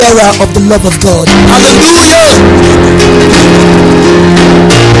bearer of the love of God. Hallelujah.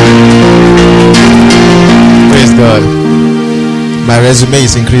 Praise God. My resume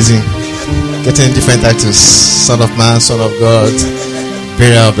is increasing. Getting different titles. Son of man, son of God,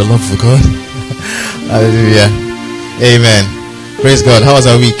 bearer of the love of God. Hallelujah. Amen. Praise God. How was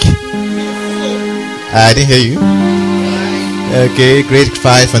our week? I didn't hear you. Okay, grade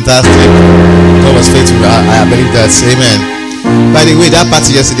 5, fantastic. God was faithful. I believe that. Amen. By the way, that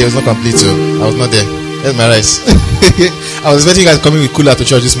party yesterday was not complete, so I was not there. That's my rice. I was expecting you guys coming with cooler to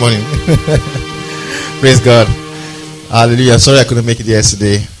church this morning. Praise God. Hallelujah. Sorry I couldn't make it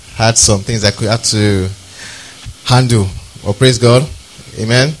yesterday. Had some things I had to handle. Oh, praise God.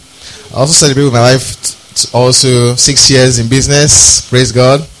 Amen. I also celebrate with my wife also 6 years in business. Praise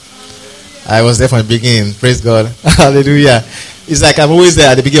God. I was there from the beginning. Praise God. Hallelujah. It's like I'm always there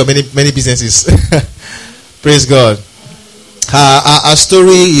at the beginning of many businesses. Praise God. Our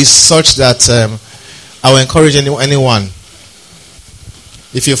story is such that I will encourage anyone.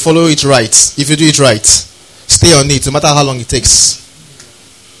 If you follow it right, if you do it right, stay on it, no matter how long it takes.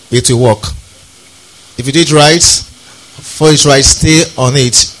 It will work. If you do it right, follow it right, stay on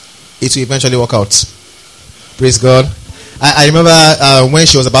it, it will eventually work out. Praise God. I remember when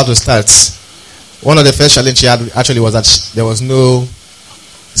she was about to start, one of the first challenges she had actually was that there was no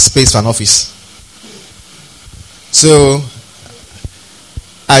space for an office. So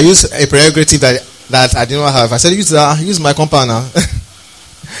I used a prerogative that I did not have. I said, use my compound now.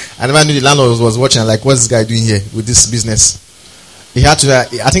 I never knew the landlord was watching. Like, what's this guy doing here with this business? He had to.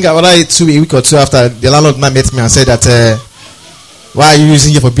 I think a week or two after, the landlord met me and said that, "Why are you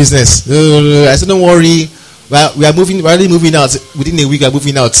using here for business?" I said, "Don't worry. We are moving. We're already moving out. Within a week, we are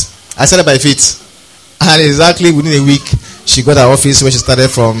moving out." I said it by faith, and exactly within a week, she got her office where she started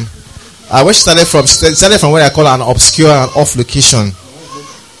from. Started from what I call an obscure and off location,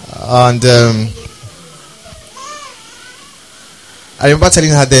 and I remember telling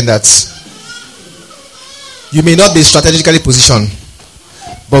her then that you may not be strategically positioned,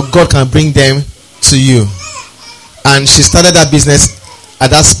 but God can bring them to you. And she started that business at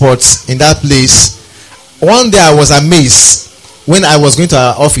that spot, in that place. One day I was amazed when I was going to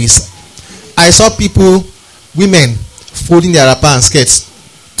her office. I saw people, women, folding their wrapper and skirts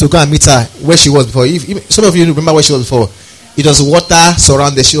to go and meet her where she was before. If some of you remember where she was before. It was water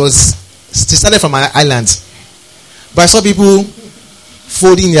surrounded. She started from an island. But I saw people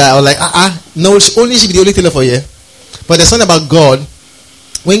folding there. I was like, no, only she be the only tailor for you. But there's something about God.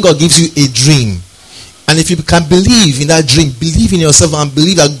 When God gives you a dream, and if you can believe in that dream, believe in yourself and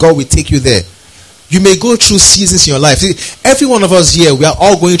believe that God will take you there. You may go through seasons in your life. See, every one of us here, we are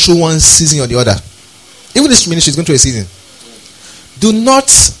all going through one season or the other. Even this ministry is going through a season. Do not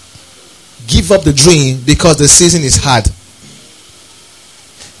give up the dream because the season is hard.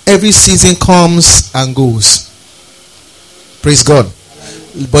 Every season comes and goes. Praise God.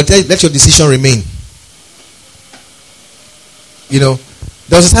 But let your decision remain. You know,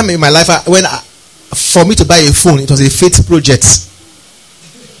 there was a time in my life when for me to buy a phone, it was a faith project.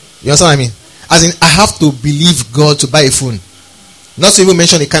 You understand what I mean? As in, I have to believe God to buy a phone. Not to even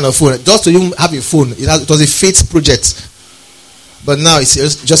mention the kind of phone. Just to even have a phone. It was a faith project. But now it's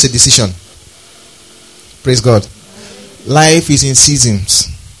just a decision. Praise God. Life is in seasons.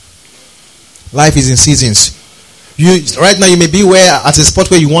 Life is in seasons. Right now you may be at a spot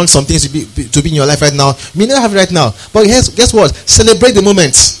where you want some things to be in your life right now. You may not have it right now. But guess what? Celebrate the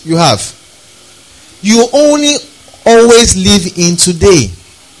moment you have. You only always live in today.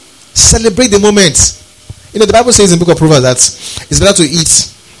 Celebrate the moment. You know, the Bible says in the book of Proverbs that it's better to eat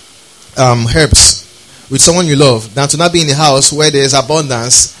herbs with someone you love than to not be in a house where there's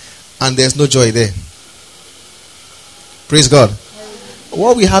abundance and there's no joy there. Praise God.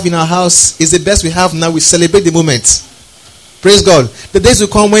 What we have in our house is the best we have now. We celebrate the moment. Praise God. The days will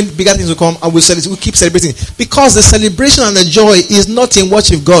come when bigger things will come and we'll keep celebrating. Because the celebration and the joy is not in what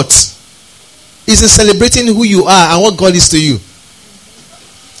you've got. It's in celebrating who you are and what God is to you.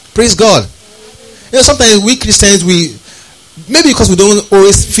 Praise God. You know, sometimes we Christians, maybe because we don't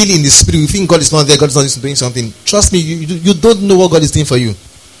always feel in the spirit, we think God is not there, God is not doing something. Trust me, you don't know what God is doing for you.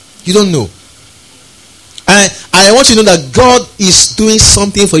 You don't know. I want you to know that God is doing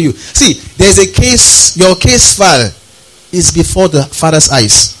something for you. See, there's a case, your case file is before the Father's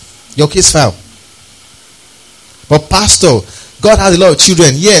eyes. Your case file. But pastor, God has a lot of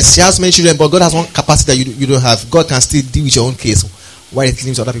children. Yes, he has many children, but God has one capacity that you don't have. God can still deal with your own case while he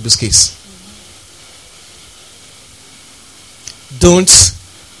deals with other people's case. Don't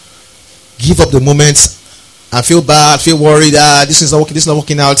give up the moment and feel bad, feel worried. This is not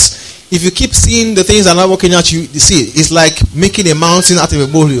working out. if you keep seeing the things that are not working out, you see, it's like making a mountain out of a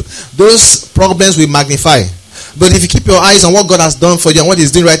molehill. Those problems will magnify. But if you keep your eyes on what God has done for you and what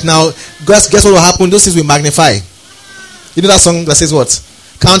He's doing right now, guess what will happen? Those things will magnify. You know that song that says what?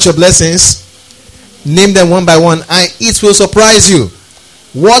 Count your blessings, name them one by one, and it will surprise you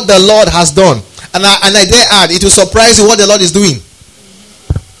what the Lord has done. And I dare add, it will surprise you what the Lord is doing.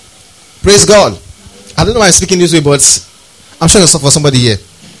 Praise God. I don't know why I'm speaking this way, but I'm sure it's for somebody here.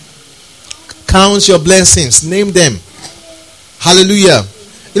 Count your blessings, name them. Hallelujah.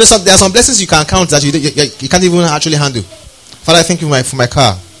 You know, there are some blessings you can count that you can't even actually handle. Father, I thank you for my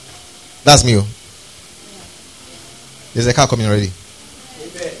car. That's me. There's a car coming already.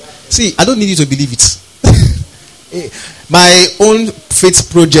 See, I don't need you to believe it. My own faith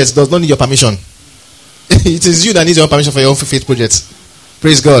project does not need your permission. It is you that needs your permission for your own faith project.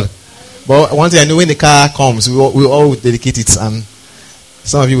 Praise God. But one thing I know, when the car comes, we all dedicate it, and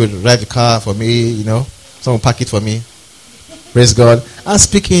some of you will drive the car for me, you know. Some will pack it for me. Praise God. I'm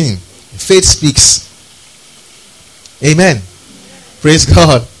speaking. Faith speaks. Amen. Praise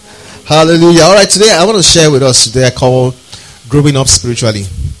God. Hallelujah. All right, today I want to share with us today called Growing Up Spiritually.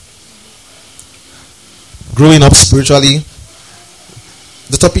 Growing up spiritually.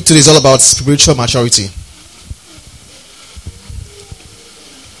 The topic today is all about spiritual maturity.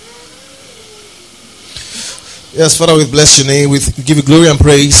 Yes, Father, we bless your name. We give you glory and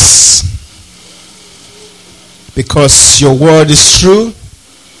praise because your word is true.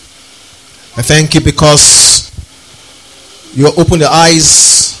 I thank you because you open the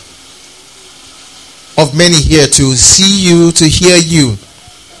eyes of many here to see you, to hear you.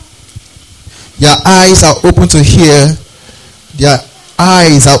 Their eyes are open to hear. Their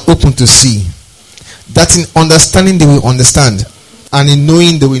eyes are open to see. That in understanding they will understand, and in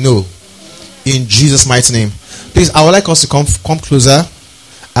knowing they will know. In Jesus' mighty name. Please, I would like us to come closer,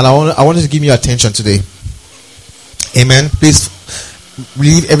 and I want you to give me your attention today. Amen. Please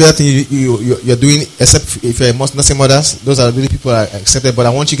leave everything you're doing, except if you're nursing mothers. Those are really people that are accepted. But I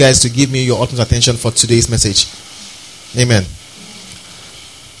want you guys to give me your ultimate attention for today's message. Amen.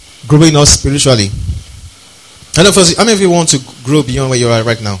 Growing up spiritually. I know, first, how many of you want to grow beyond where you are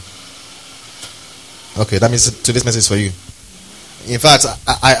right now? Okay, that means today's message is for you. In fact,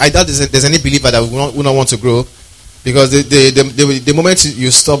 I doubt there's any believer that will not want to grow, because the moment you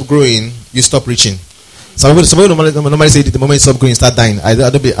stop growing, you stop reaching. Somebody normally say the moment you stop growing, you start dying. I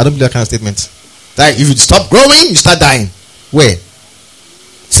don't believe that kind of statement. Like, if you stop growing, you start dying. Where?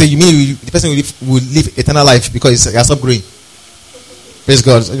 So you mean the person will live eternal life because he has stopped growing? Praise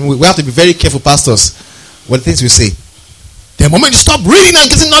God. We have to be very careful, pastors, what the things we say. The moment you stop reading and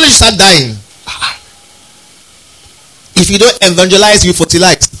getting knowledge, you start dying. If you don't evangelize, you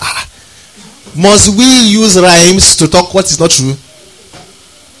fertilize. Must we use rhymes to talk what is not true?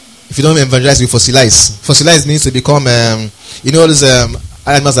 If you don't evangelize, you fossilize. Fossilize means to become, you know, those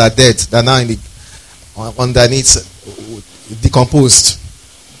animals are dead. They're now underneath, decomposed.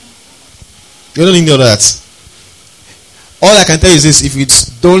 You don't need to know that. All I can tell you is this: if you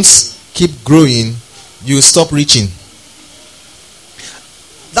don't keep growing, you stop reaching.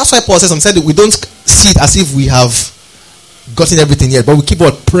 That's why Paul says, that we don't see it as if we have gotten everything yet, but we keep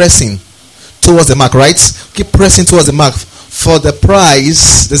on pressing towards the mark, right? Keep pressing towards the mark. For the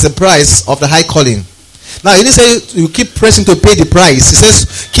prize, there's a price of the high calling. Now, he didn't say you keep pressing to pay the price. He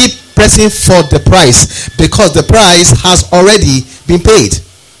says keep pressing for the price, because the price has already been paid.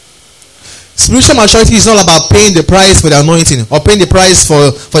 Spiritual maturity is not about paying the price for the anointing, or paying the price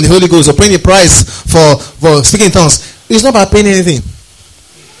for the Holy Ghost, or paying the price for speaking in tongues. It's not about paying anything.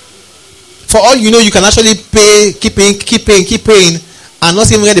 For all you know, you can actually pay, keep paying, and not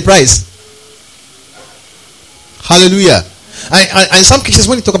even get the price. Hallelujah. And in some cases,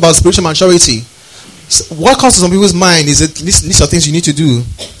 when you talk about spiritual maturity, what comes to some people's mind is that list of things you need to do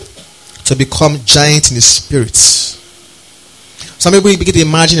to become giant in the spirit. Some people begin to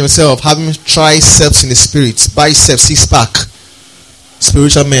imagine themselves having triceps in the spirit, biceps, six-pack,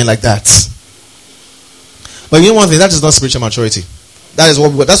 spiritual men like that. But you know one thing, that is not spiritual maturity. That's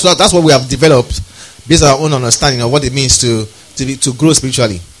what we have developed based on our own understanding of what it means to grow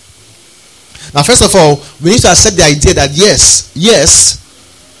spiritually. Now, first of all, we need to accept the idea that yes,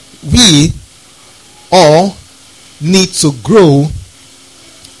 we all need to grow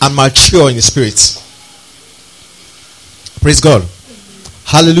and mature in the spirit. Praise God.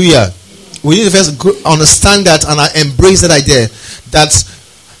 Hallelujah. We need to first understand that and embrace that idea that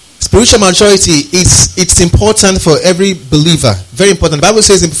spiritual maturity it's important for every believer. Very important. The Bible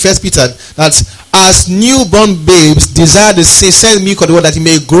says in 1 Peter that as newborn babes desire the sincere milk of the word, that he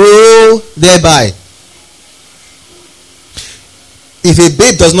may grow thereby. if a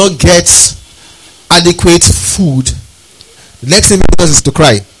babe does not get adequate food, the next thing it does is to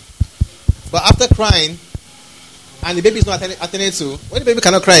cry. But after crying, and the baby is not attended to, when the baby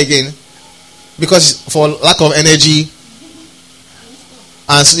cannot cry again, because for lack of energy,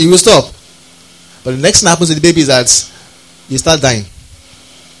 and so he will stop. But the next thing that happens to the baby is that you start dying.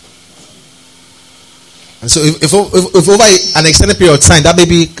 And so if over an extended period of time that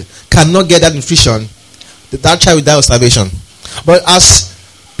baby cannot get that nutrition, that child will die of starvation. But as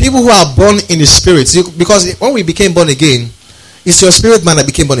people who are born in the spirit, because when we became born again, it's your spirit man that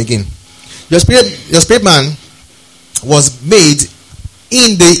became born again. Your spirit man was made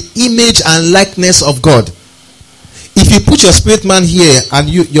in the image and likeness of God. If you put your spirit man here and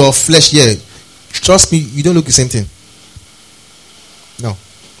your flesh here, trust me, you don't look the same thing. No.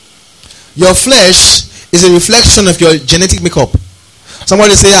 Your flesh is a reflection of your genetic makeup.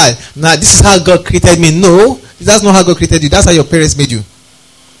 Somebody say, now this is how God created me. No, that's not how God created you. That's how your parents made you.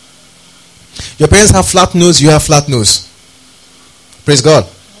 Your parents have flat nose, you have flat nose. Praise God.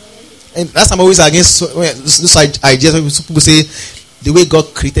 And that's I'm always against this idea when people say the way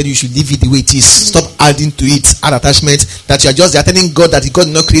God created you should leave it the way it is. Stop adding to it, add attachment. That you are just telling God that God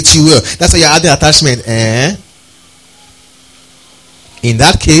did not create you well. That's why you're adding attachment. In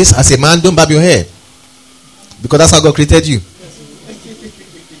that case, as a man, don't barb your hair. Because that's how God created you.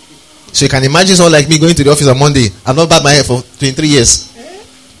 So you can imagine someone like me going to the office on Monday. I've not barbed my hair for 23 years.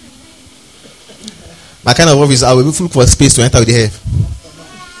 My kind of office, I will be full for space to enter with the hair.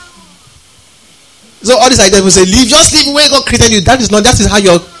 So all these ideas will say, just leave where God created you. That is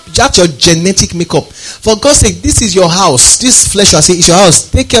that's your genetic makeup. For God's sake, this is your house. This flesh I say is your house.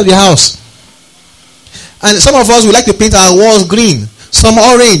 Take care of your house. And some of us would like to paint our walls green, some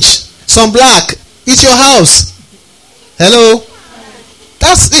orange, some black. It's your house. Hello?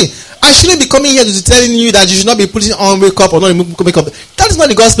 That's it. I shouldn't be coming here to telling you that you should not be putting on makeup or not makeup. That is not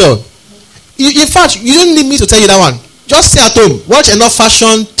the gospel. In fact, you don't need me to tell you that one. Just stay at home. Watch enough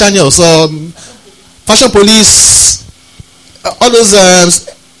fashion channels or Fashion Police, all those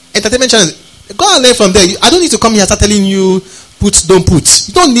entertainment channels. Go and learn from there. I don't need to come here and start telling you put, don't put.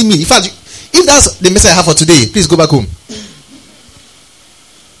 You don't need me. In fact, if that's the message I have for today, please go back home.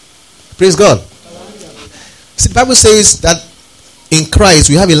 Praise God. See, the Bible says that in Christ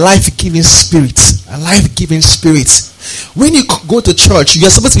we have a life-giving spirit. A life-giving spirit. When you go to church, you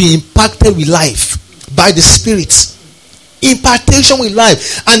are supposed to be impacted with life by the Spirit. Impartation with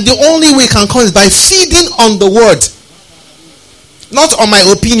life. And the only way it can come is by feeding on the word. Not on my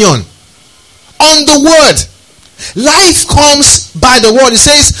opinion. On the word. Life comes by the word. It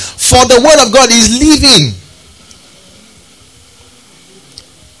says, for the word of God is living.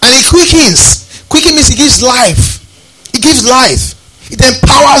 And it quickens. Quicken means it gives life. It gives life. It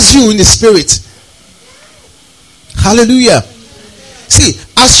empowers you in the spirit. Hallelujah. See,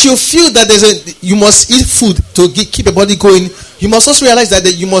 as you feel that you must eat food to keep your body going, you must also realize that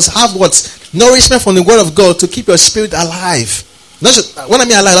you must have what? Nourishment from the word of God to keep your spirit alive. Not just, when I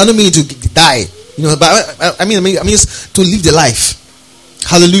mean alive, I don't mean to die. But I mean to live the life.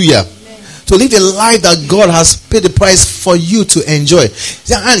 Hallelujah. Amen. To live the life that God has paid the price for you to enjoy.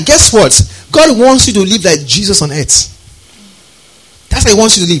 And guess what? God wants you to live like Jesus on earth. That's how he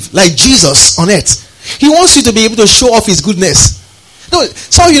wants you to live. Like Jesus on earth. He wants you to be able to show off his goodness. No,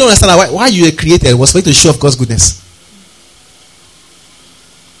 some of you don't understand why you were created was for you to show off God's goodness.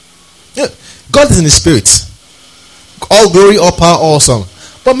 Yeah, God is in the spirit. All glory, all power, all song.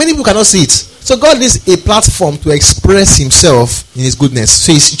 But many people cannot see it. So God needs a platform to express himself in his goodness.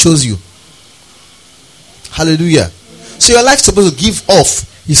 So he chose you. Hallelujah. So your life is supposed to give off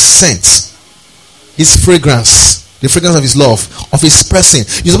his scent, his fragrance, the fragrance of his love, of his person.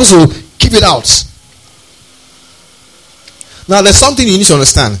 You're supposed to keep it out. Now, there's something you need to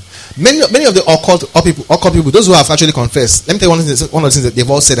understand. Many of the occult people, those who have actually confessed, let me tell you one of the things that they've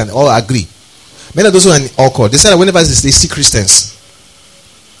all said and all agree. Many of those who are in occult, they say that whenever they see Christians,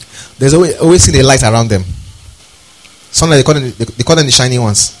 there's always seen a light around them. Sometimes they call them the shiny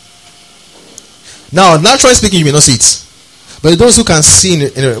ones. Now, naturally speaking, you may not see it. But those who can see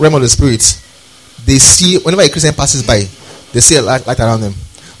in the realm of the spirit, they see, whenever a Christian passes by, they see a light around them.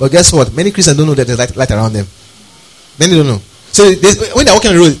 But guess what? Many Christians don't know that there's light around them. Many don't know. So when they're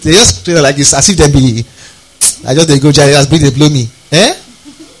walking on the road, they just treat it like this, as if they go, just breathe, they blow me.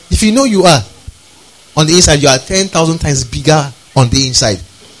 If you know you are on the inside, you are 10,000 times bigger on the inside.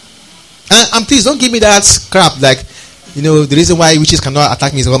 And please don't give me that crap like, the reason why witches cannot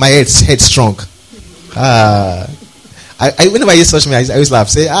attack me is because my head strong. Whenever you touch me, I always laugh.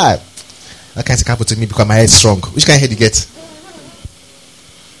 Say, that can't happen to me because my head is strong. Which kind of head you get?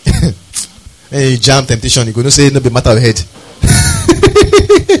 And you jam temptation, you go, no, say, no be matter of head.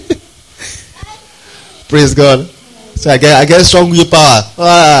 Praise God. So I get strong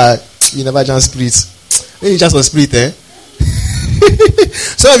willpower. You never just spirit. Maybe just for spirit, eh?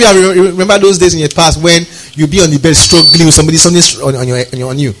 Some of you remember those days in your past when you be on the bed struggling with something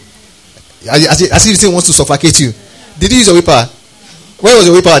on you. As if the thing wants to suffocate you. Did you use your willpower? Where was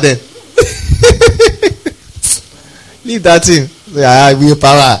your willpower then? Leave that thing.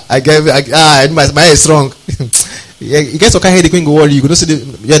 Willpower. My head is strong. You get some kind of headache when you go worry. You go see you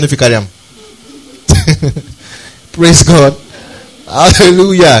know if you carry them. Praise God.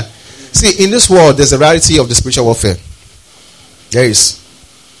 Hallelujah. See, in this world, there's a reality of the spiritual warfare. There is.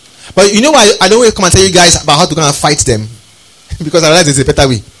 But you know why I don't want to come and tell you guys about how to go and fight them? Because I realize there's a better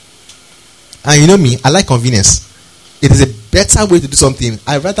way. And you know me, I like convenience. It is a better way to do something.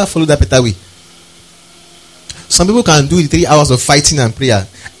 I'd rather follow that better way. Some people can do the 3 hours of fighting and prayer.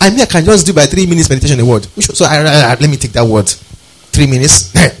 I mean, I can just do by 3 minutes meditation in the word. So let me take that word. 3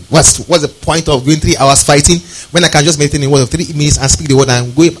 minutes. What's the point of doing 3 hours fighting when I can just meditate in the word of 3 minutes and speak the word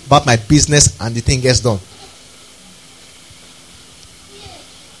and go about my business and the thing gets done?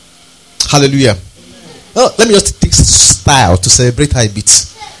 Hallelujah. Oh, let me just take style to celebrate her a bit.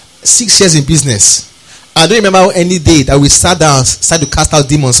 6 years in business. I don't remember any day that we sat down, started to cast out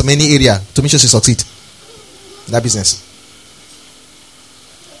demons from any area to make sure she succeed in that business.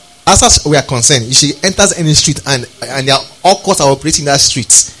 As far as we are concerned, if she enters any street and there are all courts are operating in that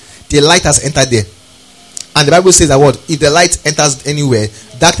street, the light has entered there. And the Bible says that what? If the light enters anywhere,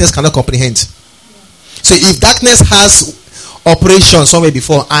 darkness cannot comprehend. So if darkness has operation somewhere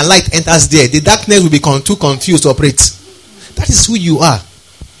before and light enters there, the darkness will be too confused to operate. That is who you are.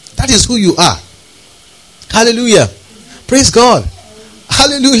 That is who you are. Hallelujah. Praise God.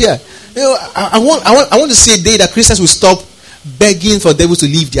 Hallelujah. You know, I want to see a day that Christians will stop begging for devils to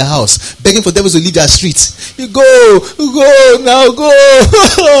leave their house, begging for devils to leave their streets. You go now,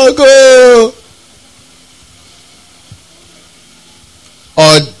 go.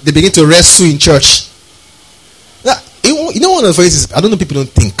 Or they begin to wrestle in church. Now, you know one of the phrases, I don't know, people don't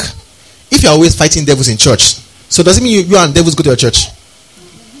think. If you're always fighting devils in church, so does it mean you and devils go to your church?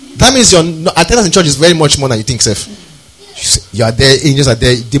 That means your attendance in church is very much more than you think, Seth. You are there, angels are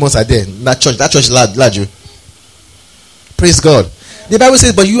there, demons are there. That church is large. Praise God. The Bible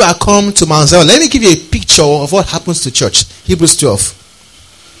says, but you are come to Mount Zion. Let me give you a picture of what happens to church. Hebrews 12.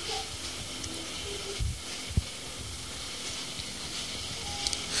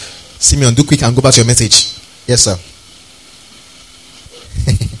 Simeon, do quick and go back to your message. Yes, sir.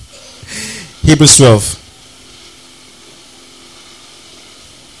 Hebrews 12.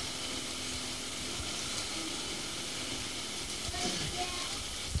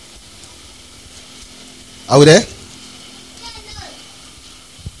 Are we there?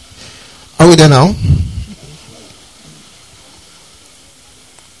 Are we there now?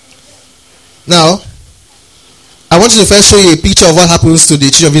 Now, I want you to first show you a picture of what happens to the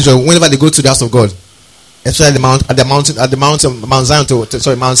children of Israel whenever they go to the house of God, especially Mount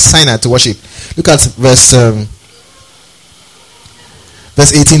Sinai to worship. Look at verse 18.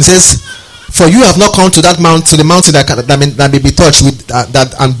 It says, "For you have not come to that mount, to the mountain that may be touched with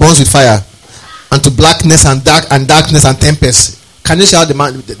that and burns with fire, and to blackness and darkness and tempest." Can you see how that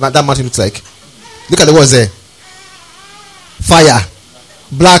mountain looks like? Look at the words there. Fire,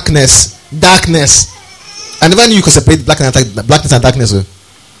 blackness, darkness. And even you can separate blackness and darkness.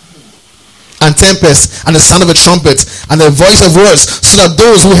 And tempest, and the sound of a trumpet, and the voice of words, so that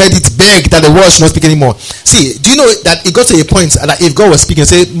those who heard it begged that the words should not speak anymore. See, do you know that it got to a point that if God was speaking,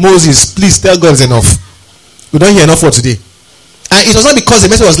 say, Moses, please tell God it's enough. We don't hear enough for today. And it was not because the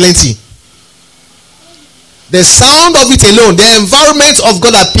message was lengthy. The sound of it alone, the environment of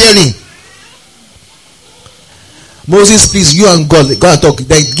God appearing. Moses, please, you and God and talk.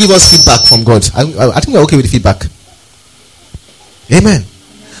 They give us feedback from God. I think we're okay with the feedback. Amen.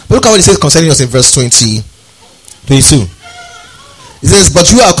 But look at what it says concerning us in verse 22. It says, "But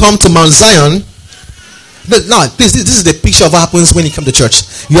you are come to Mount Zion." Now, please, this is the picture of what happens when you come to church.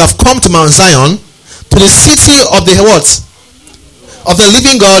 You have come to Mount Zion, to the city of the what? Of the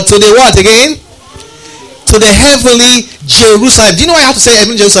living God, to the what again? To the heavenly Jerusalem. Do you know why I have to say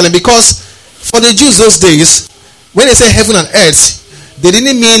heavenly Jerusalem? Because for the Jews those days, when they say heaven and earth, they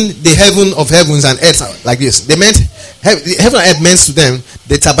didn't mean the heaven of heavens and earth like this. They meant heaven and earth meant to them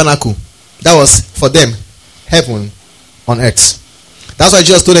the tabernacle. That was for them heaven on earth. That's why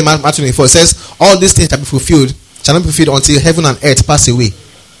Jesus told them in Matthew 24. It says, all these things shall not be fulfilled until heaven and earth pass away.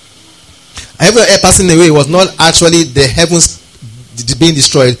 Heaven and earth passing away was not actually the heavens being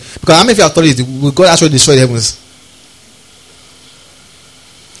destroyed. Because how many of you have thought will God actually destroy the heavens?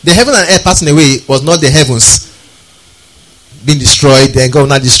 The heaven and earth passing away was not the heavens. being destroyed, then God will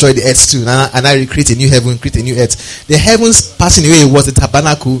not destroy the earth too. And I recreate a new heaven, create a new earth. The heavens passing away was the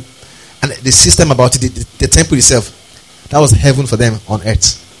tabernacle and the system about it, the temple itself. That was heaven for them on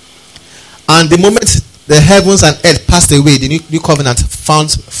earth. And the moment the heavens and earth passed away, the new covenant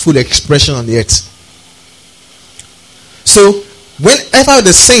found full expression on the earth. So, whenever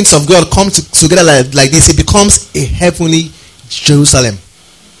the saints of God come together like this, it becomes a heavenly Jerusalem,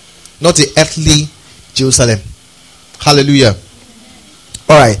 not an earthly Jerusalem. Hallelujah.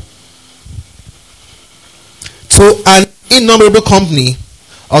 Alright. So, an innumerable company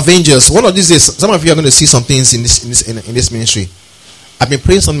of angels. One of these days, some of you are going to see some things in this ministry. I've been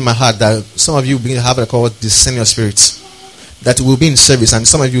praying something in my heart that some of you will begin to have what I call discerning of spirits. That will be in service, and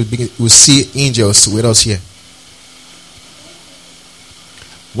some of you will see angels with us here.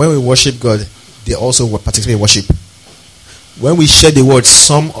 When we worship God, they also participate in worship. When we share the word,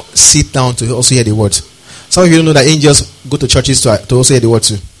 some sit down to also hear the word. Some of you don't know that angels go to churches to also hear the word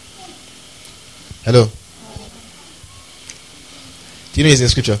too. Hello? Do you know it's in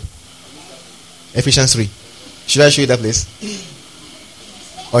scripture? Ephesians 3. Should I show you that place?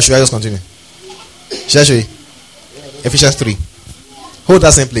 Or should I just continue? Should I show you? Ephesians 3. Hold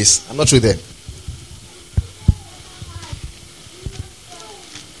that same place. I'm not through there.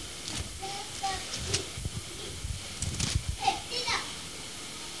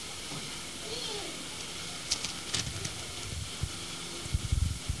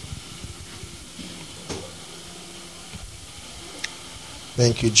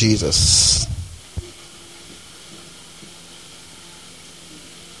 Thank you, Jesus.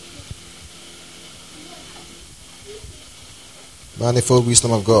 Manifold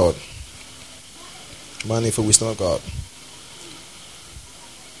wisdom of God. Manifold wisdom of God.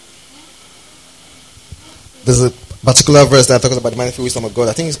 There's a particular verse that talks about the manifold wisdom of God.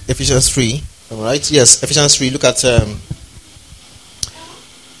 I think it's Ephesians 3. Am I right? Yes, Ephesians 3. Look at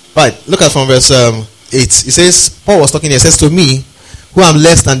look at from verse 8. It says, Paul was talking here. It says, to me, who am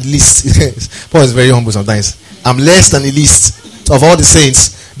less than the least. Paul is very humble sometimes. I'm less than the least of all the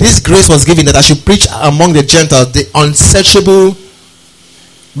saints. This grace was given that I should preach among the Gentiles the unsearchable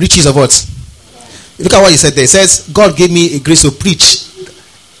riches of what? Look at what he said there. It says, God gave me a grace to preach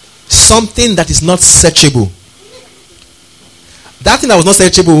something that is not searchable. That thing that was not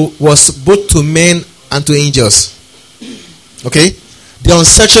searchable was both to men and to angels. Okay? The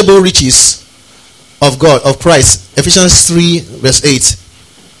unsearchable riches of God, of Christ. Ephesians 3 verse 8.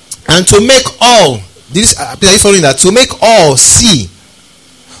 And to make all, this, are you following that? To make all see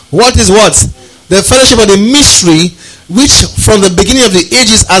what is what? The fellowship of the mystery which from the beginning of the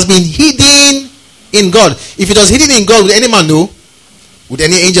ages has been hidden in God. If it was hidden in God, would any man know? Would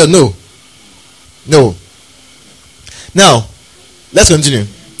any angel know? No. Now, let's continue.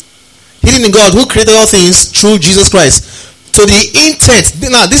 Hidden in God, who created all things through Jesus Christ. To the intent,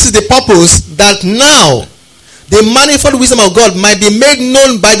 now this is the purpose, that now the manifold wisdom of God might be made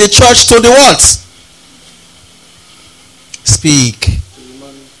known by the church to the what? Speak.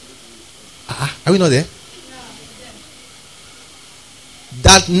 Are we not there?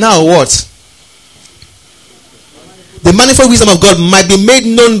 That now what? The manifold wisdom of God might be made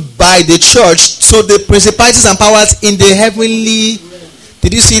known by the church to the principalities and powers in the heavenly.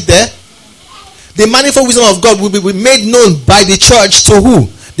 Did you see it there? The manifold wisdom of God will be made known by the church to who?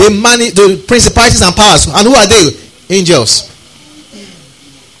 The principalities and powers. And who are they? Angels.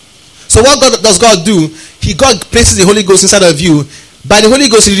 So what does God do? God places the Holy Ghost inside of you. By the Holy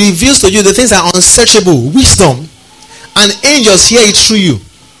Ghost, He reveals to you the things that are unsearchable, wisdom, and angels hear it through you.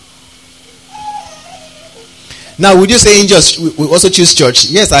 Now, would you say angels will also choose church?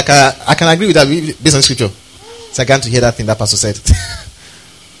 Yes, I can agree with that based on scripture. So I got to hear that thing that pastor said.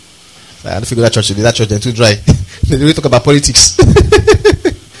 I don't figure that church today. That church, they're too dry. They really talk about politics.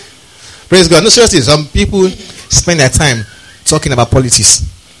 Praise God. No, seriously, some people spend their time talking about politics.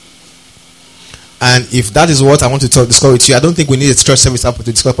 And if that is what I want to discuss with you, I don't think we need a church service to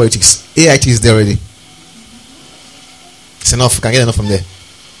discuss politics. AIT is there already. It's enough. We can get enough from there.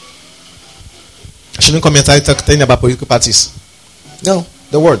 I shouldn't come here and talking about political parties. No,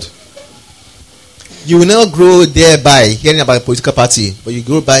 the word. You will not grow thereby hearing about a political party, but you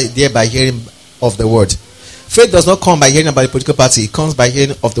grow thereby hearing of the word. Faith does not come by hearing about a political party. It comes by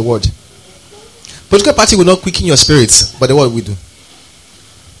hearing of the word. Political party will not quicken your spirits, but the word will do.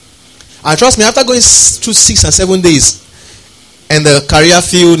 And trust me, after going through 6 and 7 days in the career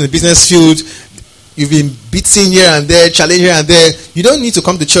field, in the business field, you've been beaten here and there, challenged here and there. You don't need to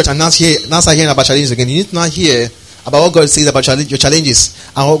come to church and now start hearing about challenges again. You need to now hear about what God says about your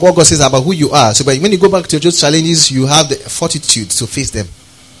challenges and what God says about who you are. So when you go back to those challenges, you have the fortitude to face them.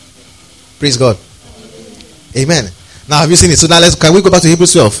 Praise God. Amen. Now, have you seen it? So now can we go back to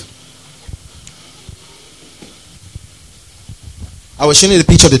Hebrews 12? I was showing you the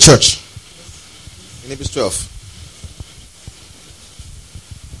picture of the church in Hebrews 12.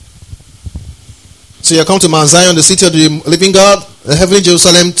 So you come to Mount Zion, the city of the living God, the heavenly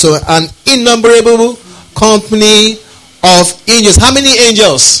Jerusalem, to an innumerable company of angels. How many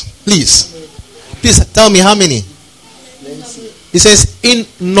angels? Please tell me how many. It says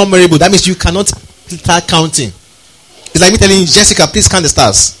innumerable. That means you cannot start counting. It's like me telling you, Jessica, please count the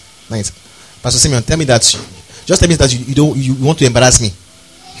stars. Nice. Pastor Simeon, tell me that. Just tell me that you want to embarrass me.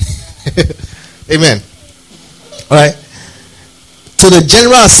 Amen. All right. To the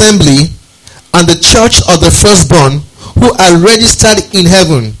general assembly and the church of the firstborn who are registered in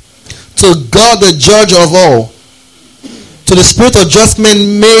heaven, to God the judge of all, to the spirit of just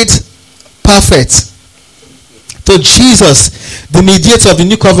men made perfect, to Jesus the mediator of the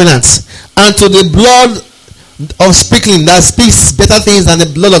new covenant, and to the blood of sprinkling that speaks better things than the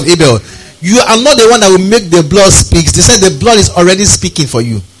blood of Abel. You are not the one that will make the blood speak. They said the blood is already speaking for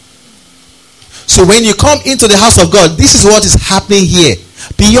you. So when you come into the house of God, this is what is happening here.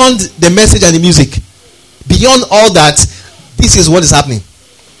 Beyond the message and the music, beyond all that, this is what is happening.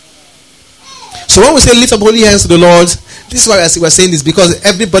 So when we say lift up holy hands to the Lord, this is why we're saying this, because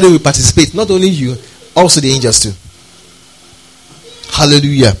everybody will participate, not only you, also the angels too.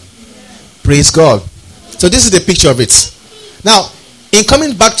 Hallelujah. Praise God. So this is the picture of it. Now, in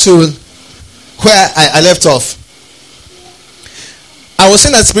coming back to where I left off, I was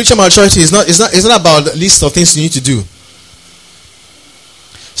saying that spiritual maturity is not about a list of things you need to do.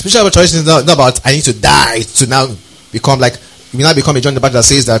 Spiritual maturity is not about I need to die to now become like we now become a John the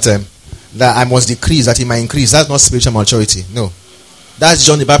Baptist that says that I must decrease that he might increase. That's not spiritual maturity. No, that's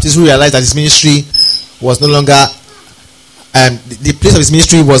John the Baptist who realized that his ministry was no longer the place of his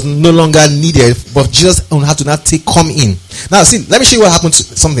ministry was no longer needed, but Jesus had to now come in. Now, see, let me show you what happened to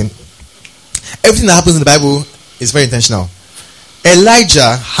something. Everything that happens in the Bible is very intentional.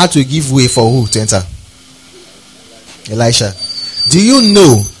 Elijah had to give way for who to enter? Elisha. Do you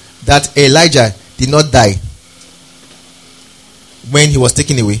know that Elijah did not die when he was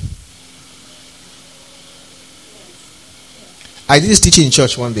taken away? I did this teaching in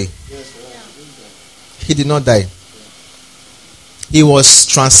church one day. He did not die. He was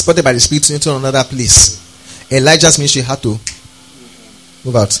transported by the Spirit into another place. Elijah's ministry had to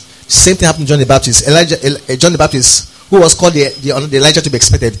move out. Same thing happened to John the Baptist. John the Baptist, who was called the Elijah to be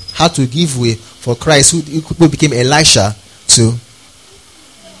expected, had to give way for Christ, who became Elisha, to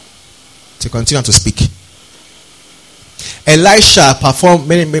continue to speak. Elisha performed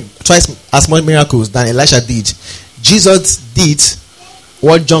twice as much miracles than Elisha did. Jesus did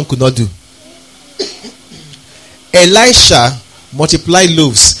what John could not do. Elisha multiplied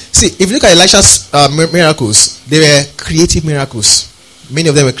loaves. See, if you look at Elisha's miracles, they were creative miracles. Many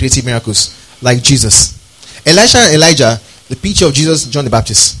of them were creative miracles, like Jesus. Elisha and Elijah, the picture of Jesus, John the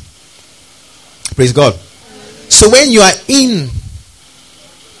Baptist. Praise God. So when you are in,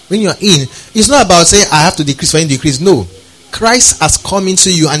 it's not about saying I have to decrease for him to decrease. No. Christ has come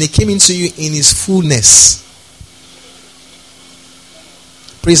into you, and he came into you in his fullness.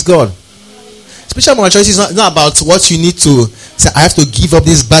 Praise God. Spiritual maturity is not about what you need to say, I have to give up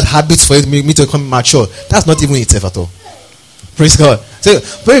these bad habits for me to become mature. That's not even itself at all. Praise God. So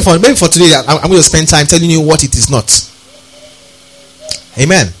maybe for today, I'm going to spend time telling you what it is not.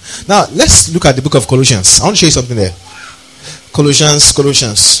 Amen. Now, let's look at the book of Colossians. I want to show you something there. Colossians.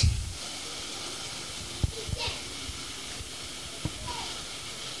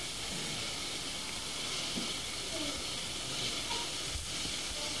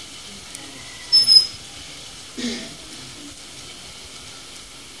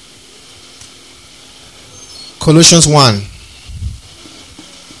 Colossians 1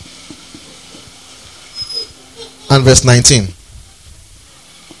 and verse 19.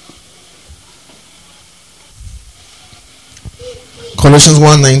 Colossians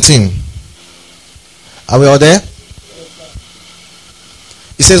 1:19. Are we all there?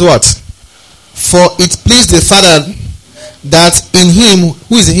 It says what? For it pleased the Father that in him,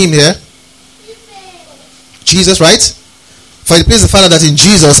 who is in him here? Jesus, right? For it pleased the Father that in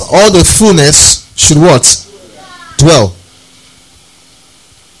Jesus all the fullness should what? Dwell.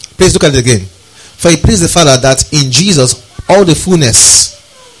 Please look at it again. For it pleased the Father that in Jesus all the fullness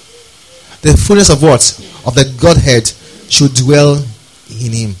of what? Of the Godhead should dwell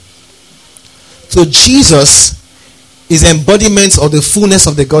in him. So Jesus is embodiment of the fullness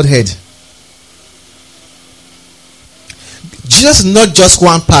of the Godhead. Jesus is not just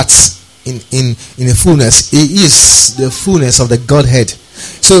one part in the fullness. He is the fullness of the Godhead.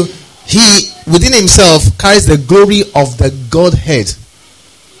 So he within himself carries the glory of the Godhead.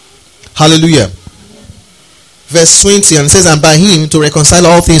 Hallelujah. Verse 20, and it says, and by him to reconcile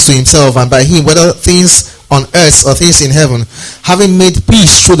all things to himself, and by him, whether things on earth or things in heaven, having made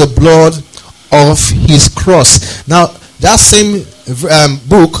peace through the blood of his cross. Now, that same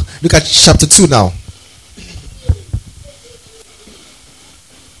book, look at chapter 2 now.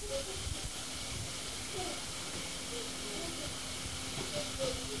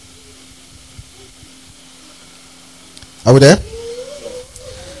 Are we there?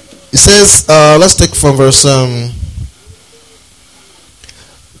 It says, let's take from verse 12.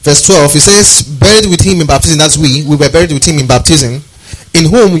 It says, buried with him in baptism, that's we were buried with him in baptism, in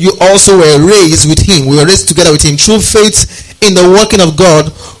whom you also were raised with him. We were raised together with him through faith in the working of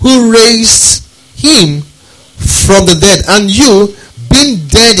God, who raised him from the dead. And you, being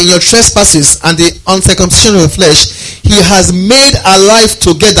dead in your trespasses and the uncircumcision of the flesh, he has made alive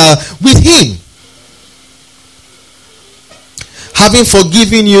together with him, having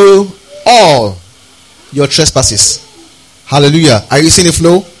forgiven you all your trespasses. Hallelujah. Are you seeing the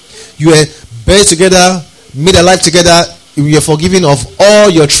flow? You are buried together, made alive together. You are forgiven of all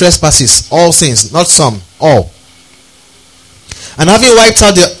your trespasses, all sins, not some, all. And having wiped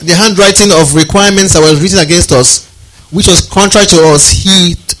out the handwriting of requirements that was written against us, which was contrary to us,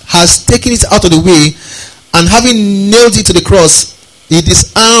 he has taken it out of the way, and having nailed it to the cross, he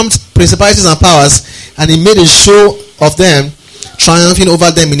disarmed principalities and powers, and he made a show of them, triumphing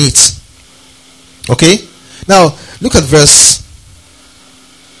over them in it. Okay? Now, look at verse.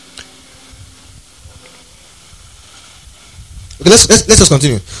 Okay, let's just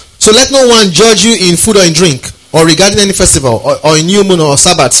continue. So let no one judge you in food or in drink, or regarding any festival, or a new moon or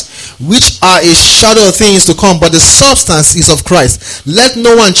Sabbath, which are a shadow of things to come, but the substance is of Christ. Let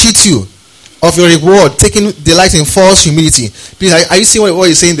no one cheat you of your reward, taking delight in false humility. Please, are you seeing what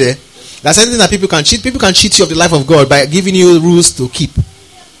he's saying there? That's anything that people can cheat. People can cheat you of the life of God by giving you rules to keep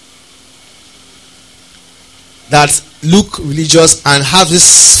that look religious and have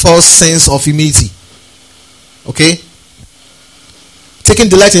this false sense of humility. Okay? Taking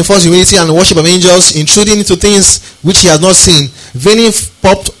delight in false humility and worship of angels, intruding into things which he has not seen, vainly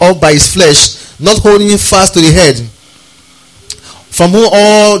popped up by his flesh, not holding fast to the head, from whom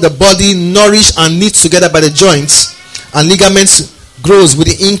all the body, nourished and knit together by the joints and ligaments, grows with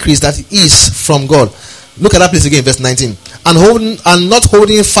the increase that is from God. Look at that place again, verse 19. And not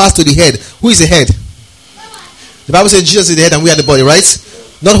holding fast to the head. Who is the head? The Bible says Jesus is the head and we are the body, right?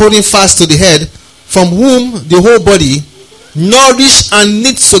 Not holding fast to the head, from whom the whole body, nourished and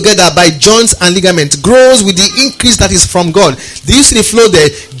knit together by joints and ligaments, grows with the increase that is from God. Do you see the flow there?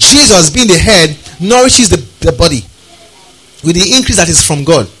 Jesus, being the head, nourishes the body with the increase that is from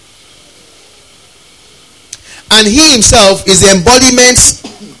God. And he himself is the embodiment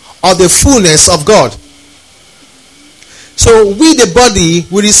of the fullness of God. So we, the body,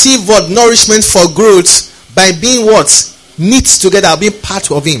 will receive what? Nourishment for growth by being what? Knit together, being part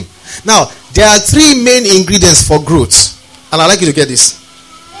of him. Now, there are three main ingredients for growth. And I'd like you to get this.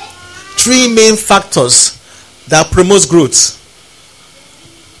 Three main factors that promote growth.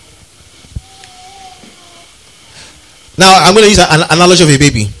 Now, I'm going to use an analogy of a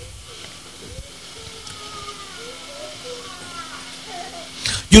baby.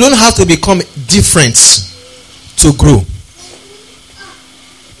 You don't have to become different to grow.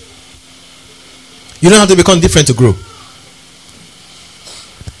 You don't have to become different to grow.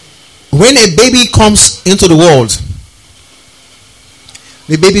 When a baby comes into the world,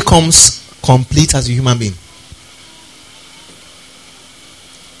 the baby comes complete as a human being.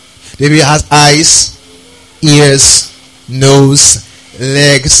 The baby has eyes, ears, nose,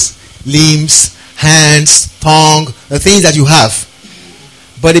 legs, limbs, hands, tongue, the things that you have.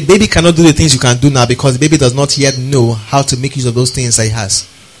 But the baby cannot do the things you can do now because the baby does not yet know how to make use of those things that he has.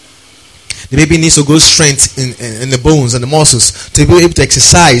 The baby needs to grow strength in the bones and the muscles to be able to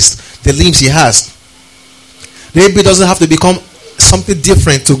exercise the limbs he has. The baby doesn't have to become something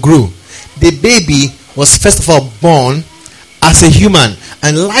different to grow. The baby was first of all born as a human,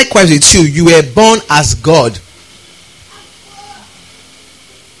 and likewise with you, you were born as God.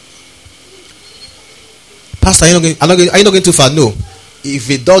 Pastor, are you not going too far? No. If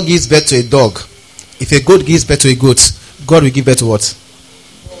a dog gives birth to a dog, if a goat gives birth to a goat, God will give birth to what?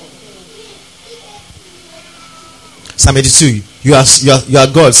 Psalm 82. You are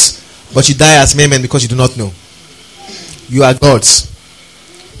gods, but you die as men because you do not know. You are gods.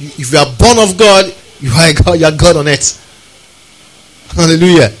 If you are born of God, you are God. You are God on earth.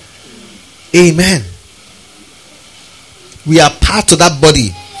 Hallelujah. Amen. We are part of that body.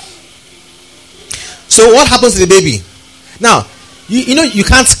 So what happens to the baby? Now, You know you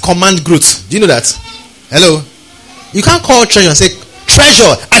can't command growth. Do you know that? Hello? You can't call treasure and say,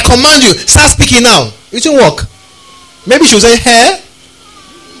 treasure, I command you, start speaking now. It won't work. Maybe she'll say, hey.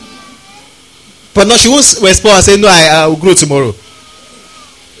 But no, she won't respond and say, no, I will grow tomorrow.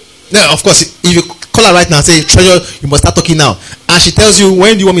 No, of course, if you call her right now and say, treasure, you must start talking now. And she tells you,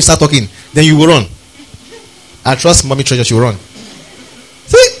 when do you want me to start talking? Then you will run. I trust mommy treasure, she will run.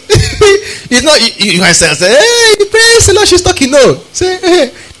 See? It's not, you can say, hey, praise the Lord, she's talking. No. Say,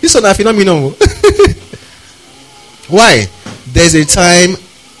 hey, this one, I phenomenal. Why? There's a time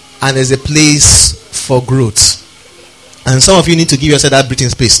and there's a place for growth. And some of you need to give yourself that breathing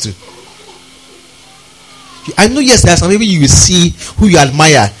space too. I know, yes, there's some maybe you will see who you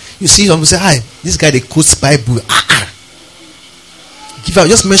admire. You see someone say, hi, this guy, they quotes Bible. Give out,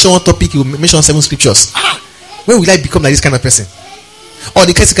 just mention one topic, you mention 7 scriptures. When will I become like this kind of person? Or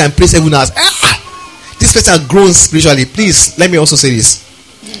the person can pray 7 hours. This person has grown spiritually. Please, let me also say this.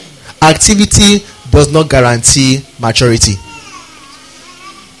 Activity does not guarantee maturity.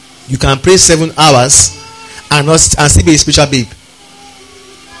 You can pray 7 hours and still be a spiritual babe.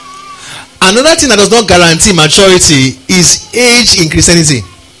 Another thing that does not guarantee maturity is age in Christianity.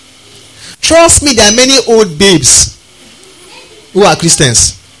 Trust me, there are many old babes who are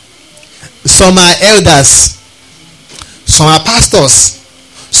Christians. Some are elders. Some are pastors.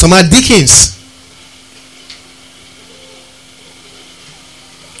 Some are deacons.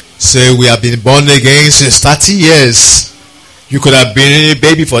 Say, we have been born again since 30 years. You could have been a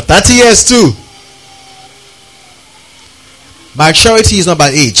baby for 30 years too. Maturity is not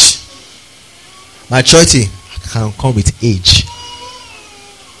about age. Maturity can come with age.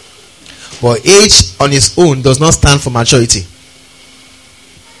 But age on its own does not stand for maturity.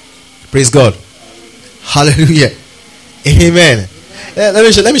 Praise God. Hallelujah. Amen. Let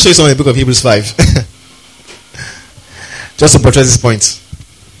me show you something in the book of Hebrews 5. Just to portray this point.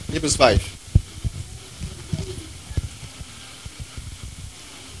 Hebrews 5.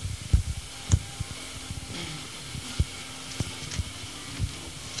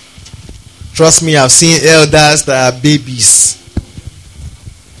 Trust me, I've seen elders that are babies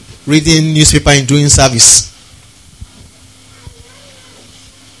reading newspaper and doing service,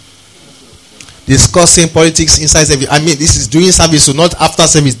 discussing politics inside service. I mean, this is doing service, so not after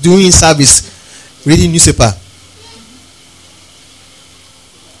service, doing service, reading newspaper.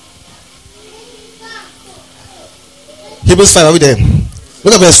 Hebrews 5, are we there?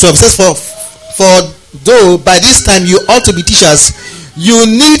 Look at verse 12. It says, for though by this time you ought to be teachers, you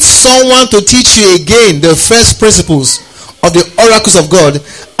need someone to teach you again the first principles of the oracles of God,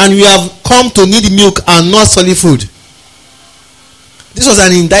 and you have come to need milk and not solid food. This was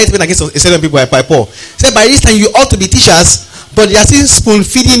an indictment against a certain people by Paul. He said, by this time you ought to be teachers, but they are still spoon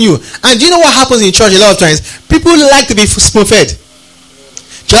feeding you. And do you know what happens in church a lot of times? People like to be spoon fed.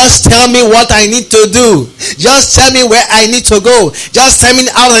 Just tell me what I need to do. Just tell me where I need to go. Just tell me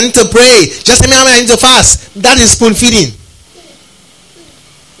how I need to pray. Just tell me how I need to fast. That is spoon feeding.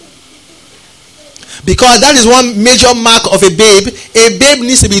 Because that is one major mark of a babe. A babe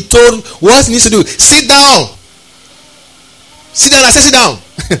needs to be told what he needs to do. Sit down. Sit down. I say sit down.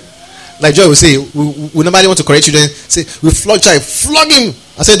 Like Joy will say, we nobody want to correct children. Say, we flog child. Flog him.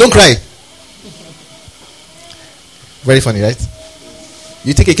 I say, don't cry. Very funny, right?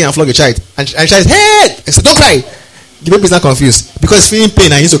 You take a cane and flog a child. And child says, hey! I say, don't cry. The baby is not confused. Because feeling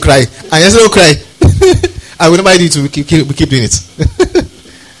pain and he needs to cry. And I say, don't cry. And we nobody need to keep doing it.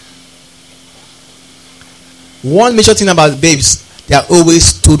 One major thing about babes, they are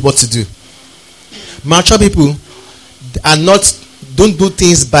always told what to do. Mature people don't do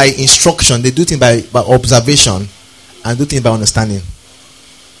things by instruction. They do things by observation and do things by understanding.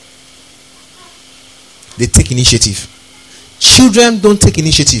 They take initiative. Children don't take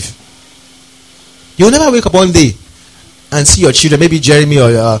initiative. You'll never wake up one day and see your children, maybe Jeremy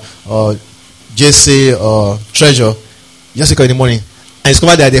or Jesse or Treasure, just wake up in the morning and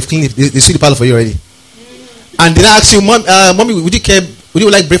discover that they've cleaned it. They see the parlor for you already. And they ask you, Mommy, would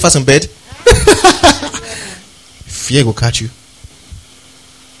you like breakfast in bed? Fear will catch you.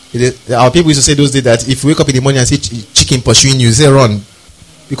 Our people used to say those days that if you wake up in the morning and see chicken pursuing you, say run.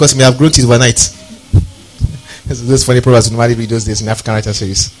 Because it may have grown teeth overnight. Those funny proverbs normally read those days in African writer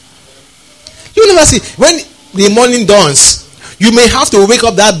series. You never see. When the morning dawns, you may have to wake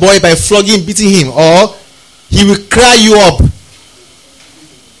up that boy by flogging, beating him, or he will cry you up.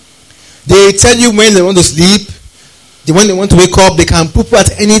 They tell you when they want to sleep, when they want to wake up, they can poop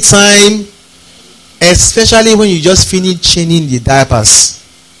at any time, especially when you just finish changing the diapers.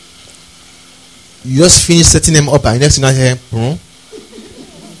 You just finish setting them up and next thing you hear,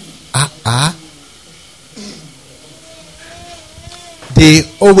 they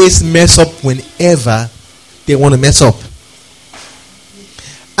always mess up whenever they want to mess up.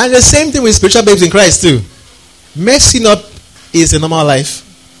 And the same thing with spiritual babes in Christ too. Messing up is a normal life.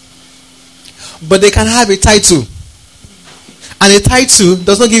 But they can have a title. And a title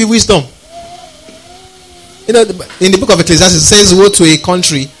does not give you wisdom. You know, in the book of Ecclesiastes, it says, woe to a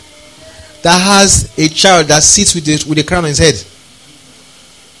country that has a child that sits with a crown on his head.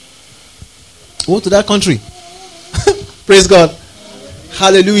 Woe to that country. Praise God.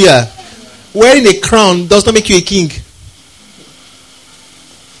 Hallelujah. Wearing a crown does not make you a king.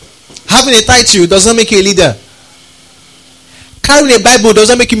 Having a title does not make you a leader. Carrying a Bible does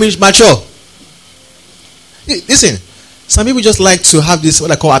not make you mature. Listen, some people just like to have this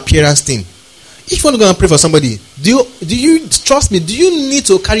what I call appearance thing. If you want to go and pray for somebody, do you trust me? Do you need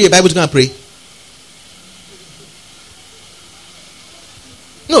to carry a Bible to go and pray?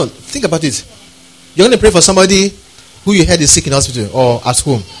 No, think about it. You're going to pray for somebody who you heard is sick in the hospital or at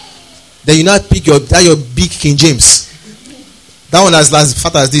home. Then you now pick your big King James. That one as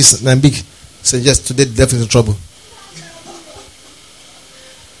fat as this and big. So yes, today the devil is in trouble.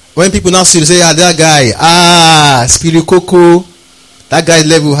 When people now see you say, that guy, Spirit Coco, that guy is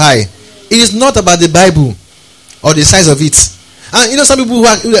level high. It is not about the Bible or the size of it. And you know some people who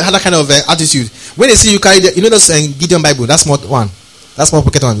have that kind of attitude. When they see you carry those Gideon Bible, that's small one. That's small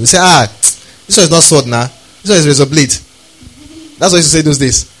pocket one. You say, this one is not sword now. This one is razor blade. That's what you say those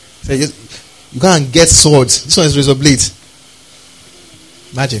days. Say, you can't get swords. This one is razor blade.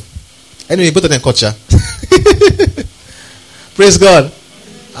 Imagine. Anyway, both of them culture. Praise God.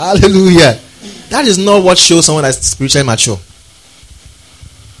 Hallelujah. That is not what shows someone that's spiritually mature.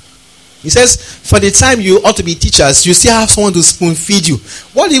 He says, for the time you ought to be teachers, you still have someone to spoon feed you.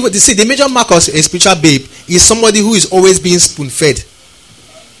 What do they say? The major mark of a spiritual babe is somebody who is always being spoon fed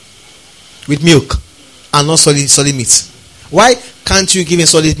with milk and not solid meat. Why can't you give him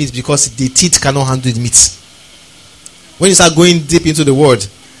solid meat? Because the teeth cannot handle the meat. When you start going deep into the word,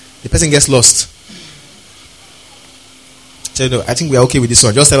 the person gets lost. So, I think we are okay with this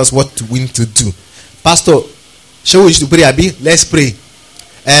one. Just tell us what we need to do. Pastor, shall we pray, Abi? Let's pray.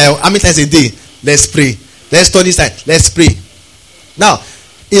 How many times a day? Let's pray. Let's study this time. Let's pray. Now,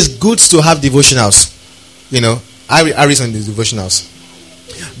 it's good to have devotionals. I read on the devotionals.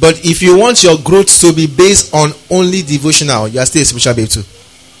 But if you want your growth to be based on only devotional, you are still a spiritual babe too.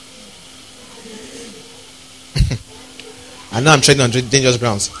 And now I'm treading on dangerous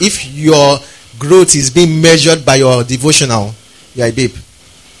grounds. If your growth is being measured by your devotional, you are a babe.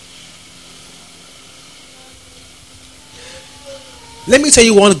 Let me tell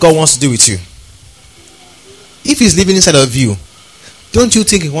you what God wants to do with you. If He's living inside of you, don't you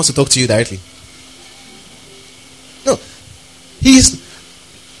think He wants to talk to you directly? No.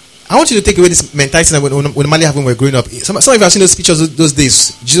 I want you to take away this mentality that when Mali and when we were growing up. Some of you have seen those pictures those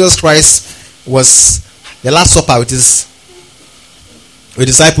days. Jesus Christ was the Last Supper with His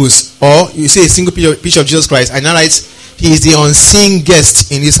disciples. Or you see a single picture of Jesus Christ and now writes, He is the unseen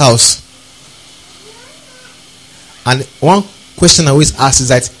guest in this house. And one question I always ask is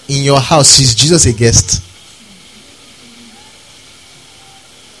that in your house, is Jesus a guest?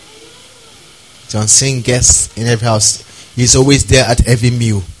 The unseen guest in every house. He's always there at every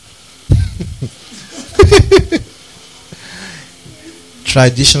meal.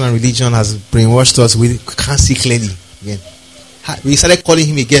 Tradition and religion has brainwashed us. We can't see clearly. Again, we started calling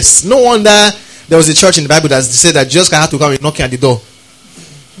him a guest. No wonder there was a church in the Bible that said that Jesus had to come knocking at the door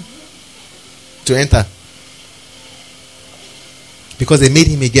to enter, because they made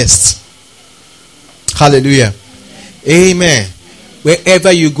him a guest. Hallelujah. Amen.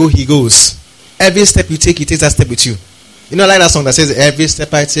 Wherever you go, he goes. Every step you take, he takes that step with you. You know, like that song that says, every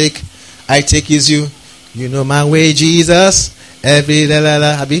step I take is you. You know my way, Jesus. Every la la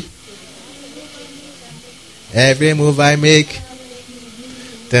la, Abby. Every move I make,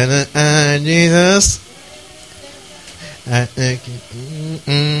 Jesus.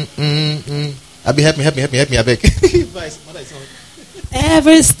 Abby, help me, I beg.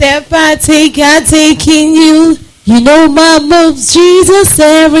 Every step I take in you. You know my moves, Jesus.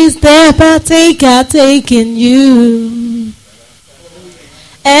 Every step I take in you.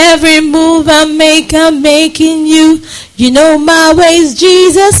 Every move I'm making you. You know my ways,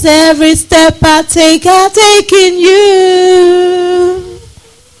 Jesus. Every step I take in you.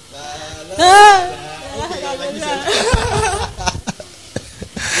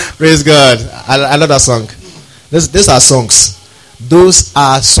 Praise God. I love that song. These are songs. Those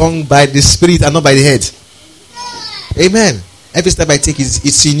are sung by the Spirit and not by the head. Amen. Every step I take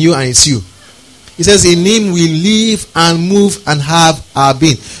it's in you and it's you. He says, in him we live and move and have our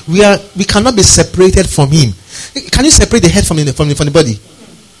being. We cannot be separated from him. Can you separate the head from the body?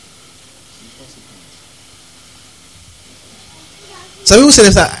 Some people say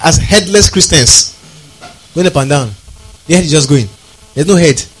themselves as headless Christians, going up and down. The head is just going. There's no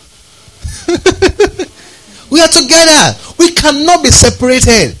head. We are together. We cannot be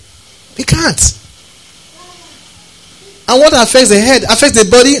separated. We can't. And what affects the head affects the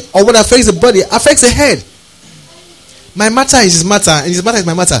body, or what affects the body affects the head. My matter is his matter, and his matter is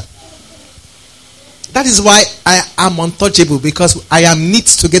my matter. That is why I am untouchable, because I am knit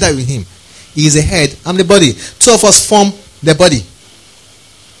together with him. He is the head, I'm the body. Two of us form the body.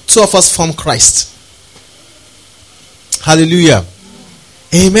 Two of us form Christ. Hallelujah.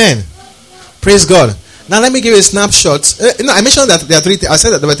 Amen. Praise God. Now let me give you a snapshot. I mentioned that there are three. I said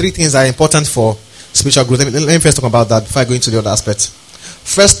that there were three things that are important for spiritual growth. Let me first talk about that before I go into the other aspect.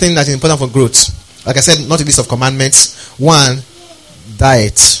 First thing that is important for growth, like I said, not a list of commandments. One,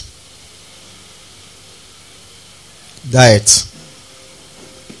 diet. Diet.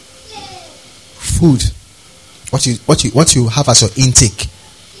 Food. What you have as your intake.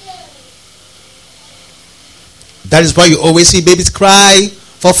 That is why you always see babies cry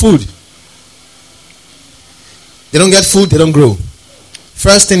for food. They don't get food, they don't grow.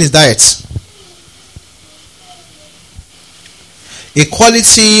 First thing is diet. A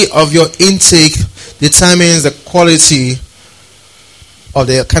quality of your intake determines the quality of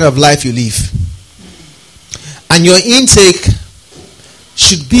the kind of life you live. And your intake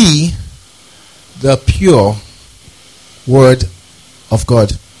should be the pure word of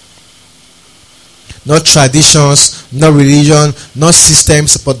God. Not traditions, not religion, not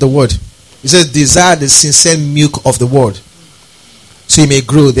systems, but the word. It says, desire the sincere milk of the word, so you may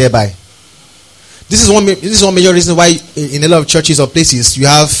grow thereby. This is one major reason why in a lot of churches or places you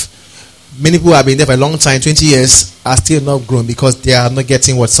have many people who have been there for a long time, 20 years, are still not grown, because they are not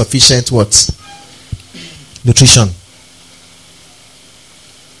getting sufficient nutrition.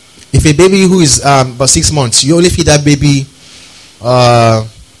 If a baby who is about 6 months, you only feed that baby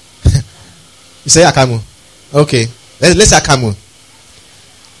you say akamu. Okay. Let's say akamu.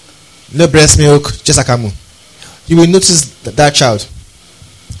 No breast milk, just akamu. You will notice that child.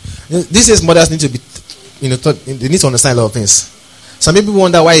 These days mothers need to be, they need to understand a lot of things. Some people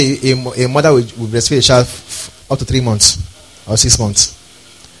wonder why a mother will breastfeed a child up to 3 months or 6 months.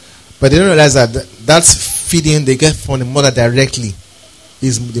 But they don't realize that feeding they get from the mother directly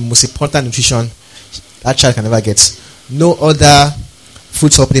is the most important nutrition that child can ever get. No other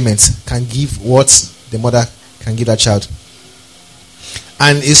food supplement can give what the mother can give that child.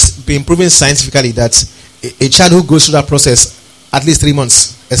 And it's been proven scientifically that a child who goes through that process, at least 3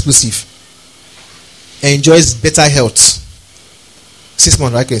 months, exclusive, enjoys better health. 6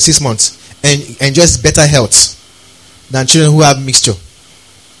 months, right? Okay, 6 months. And enjoys better health than children who have mixture.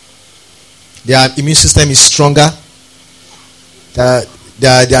 Their immune system is stronger. Their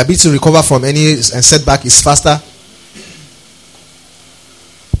ability to recover from any setback is faster.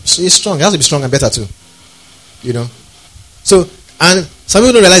 So it's strong. It has to be strong and better too. So, and some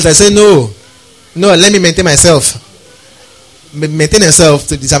people don't realize that. Say, no, let me maintain myself. Maintain themselves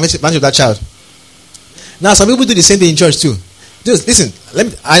to the disadvantage of that child. Now, some people do the same thing in church too. Just listen.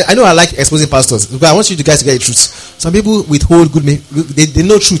 I know I like exposing pastors, but I want you guys to get the truth. Some people withhold good. They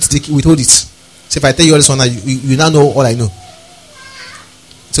know truth. They withhold it. So if I tell you all this one, you now know all I know.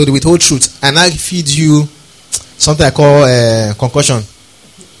 So they withhold truth, and I feed you something I call concussion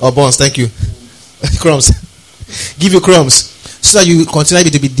or buns. Thank you. Crumbs. Give you crumbs so that you continue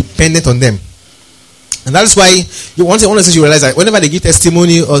to be dependent on them. And that's why one of the things you realize that whenever they give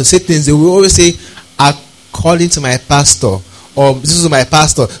testimony or say things, they will always say, according to my pastor, or this is my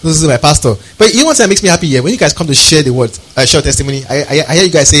pastor, this is my pastor. But you know what that makes me happy here? When you guys come to share the word, share testimony, I hear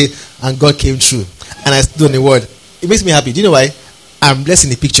you guys say, and God came true, and I stood on the word. It makes me happy. Do you know why? I'm blessed in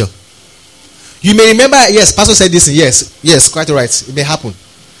the picture. You may remember, yes, pastor said this, and yes, quite right. It may happen.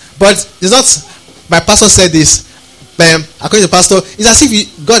 But it's not, my pastor said this, according to the pastor, it's as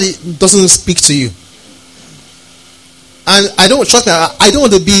if God doesn't speak to you. And I don't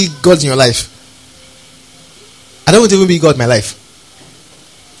want to be God in your life. I don't want to even be God in my life.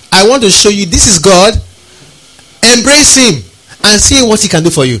 I want to show you this is God. Embrace him and see what he can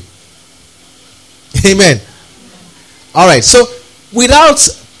do for you. Amen. Alright, so without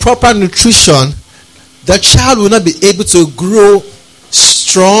proper nutrition, the child will not be able to grow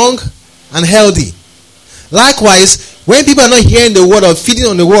strong and healthy. Likewise, when people are not hearing the word or feeding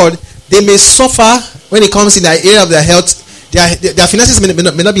on the word, they may suffer when it comes in the area of their health. Their finances may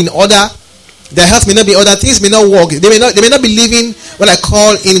not be in order. Their health may not be in order. Things may not work. They may not be living what I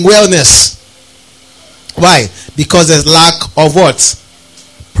call in wellness. Why? Because there's lack of what?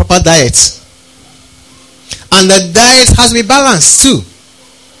 Proper diet. And the diet has to be balanced too.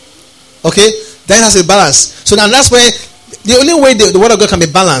 Okay? Diet has to be balanced. So now that's where the only way the word of God can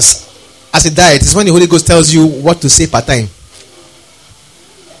be balanced as a diet is when the Holy Ghost tells you what to say per time.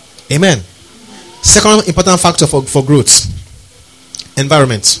 Amen. Second important factor for growth.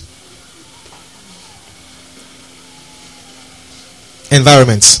 Environment.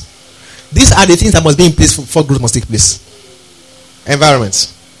 Environment. These are the things that must be in place for growth must take place.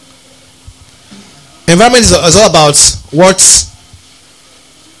 Environment. Environment is all about what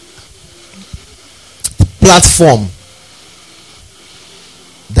platform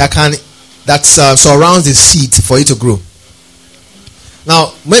that surrounds the seed for it to grow.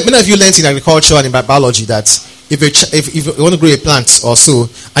 Now, many of you learned in agriculture and in biology that if you want to grow a plant or so,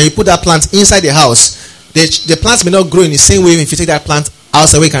 and you put that plant inside the house, the plant may not grow in the same way if you take that plant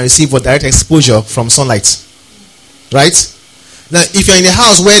outside where you can receive direct exposure from sunlight. Right? Now, if you're in a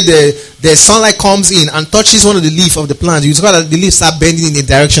house where the sunlight comes in and touches one of the leaves of the plant, you discover that the leaves start bending in the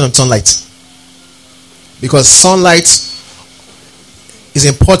direction of sunlight. Because sunlight is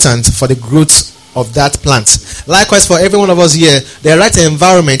important for the growth of that plant. Likewise, for every one of us here, the right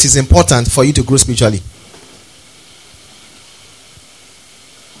environment is important for you to grow spiritually.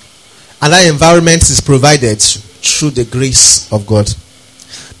 And that environment is provided through the grace of God.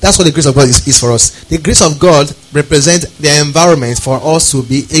 That's what the grace of God is for us. The grace of God represents the environment for us to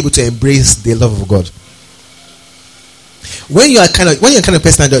be able to embrace the love of God. When you're kind of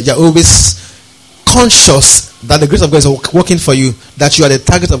person that you're always conscious that the grace of God is working for you, that you are the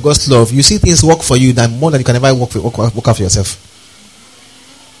target of God's love, you see things work for you more than you can ever work out for yourself.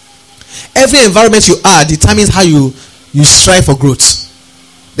 Every environment you are determines how you strive for growth.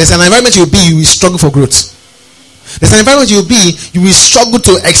 There's an environment you'll be, you will struggle for growth. There's an environment you'll be, you will struggle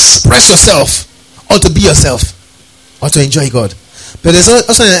to express yourself or to be yourself or to enjoy God. But there's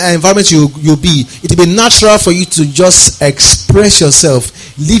also an environment you'll be. It will be natural for you to just express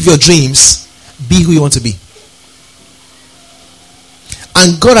yourself, live your dreams, be who you want to be.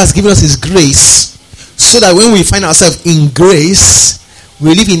 And God has given us His grace so that when we find ourselves in grace,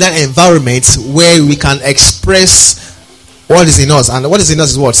 we live in that environment where we can express what is in us. And what is in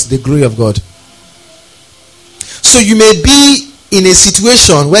us is what? The glory of God. So you may be in a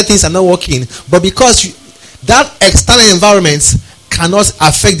situation where things are not working, but because that external environment cannot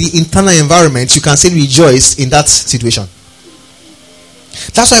affect the internal environment, you can still rejoice in that situation.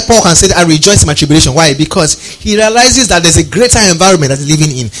 That's why Paul can say that I rejoice in my tribulation. Why? Because he realizes that there's a greater environment that he's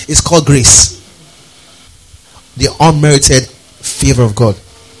living in. It's called grace. The unmerited favor of God.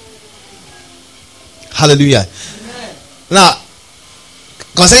 Hallelujah. Amen. Now,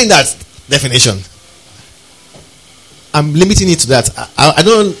 concerning that definition, I'm limiting it to that.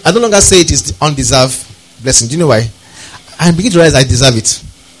 I no longer say it is the undeserved blessing. Do you know why? I begin to realize I deserve it.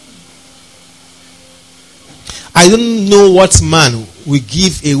 I don't know what man will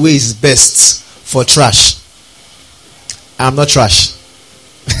give away his best for trash. I'm not trash.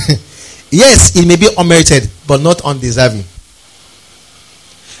 Yes, it may be unmerited, but not undeserving.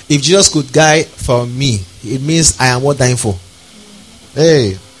 If Jesus could die for me, it means I am worth dying for.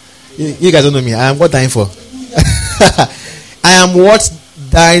 Hey, you guys don't know me. I am worth dying for. I am worth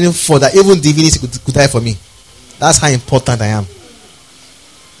dying for, that even divinity could die for me. That's how important I am.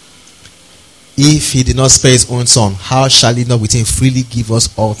 If He did not spare His own Son, how shall He not with Him freely give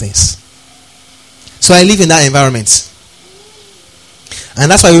us all things? So I live in that environment. And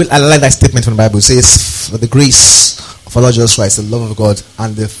that's why I like that statement from the Bible. It says, for the grace of our Lord Jesus Christ, the love of God,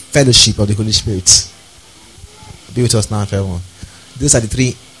 and the fellowship of the Holy Spirit be with us now and forever. These are the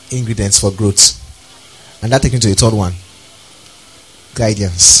three ingredients for growth. And that takes me to the third one.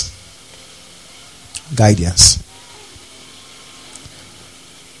 Guidance. Guidance.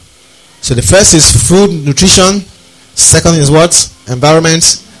 So the first is food, nutrition. Second is what? Environment.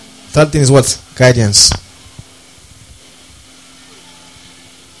 Third thing is what? Guidance.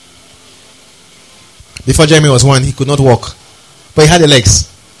 Before Jeremy was one, he could not walk. But he had the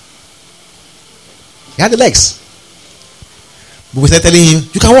legs. He had the legs. But we started telling him,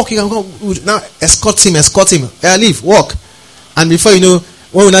 you can walk, you can go. Now escort him. Leave, walk. And before you know,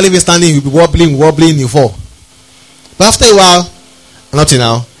 when we're not even standing, you'll be wobbling, you fall. But after a while, not till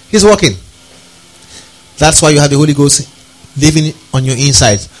now, he's walking. That's why you have the Holy Ghost living on your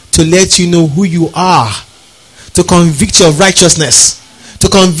inside, to let you know who you are, to convict you of righteousness, to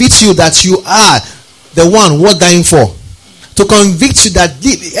convict you that you are the one worth dying for, to convict you that,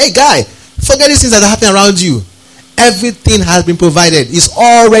 hey guy, forget these things that are happening around you. Everything has been provided. It's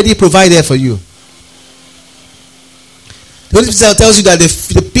already provided for you. The Holy Spirit tells you that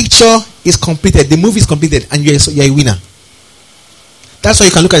the picture is completed, the movie is completed, and you're a winner. That's why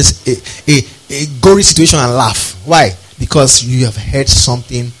you can look at a a gory situation and laugh. Why? Because you have heard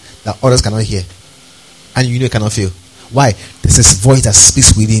something that others cannot hear. And you know you cannot feel. Why? There's this voice that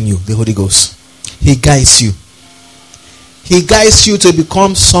speaks within you, the Holy Ghost. He guides you. He guides you to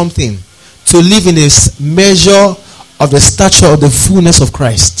become something, to live in a measure of the stature of the fullness of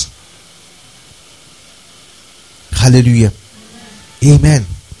Christ. Hallelujah. Amen.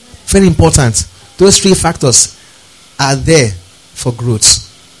 Very important. Those three factors are there for growth.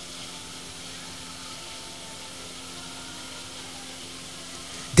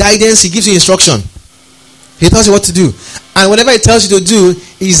 Guidance, he gives you instruction. He tells you what to do. And whatever he tells you to do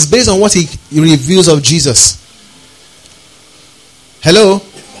is based on what he reveals of Jesus. Hello?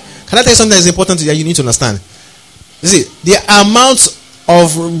 Can I tell you something that is important that you need to understand? You see, the amount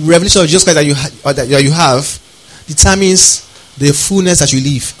of revelation of Jesus Christ that you have determines the fullness that you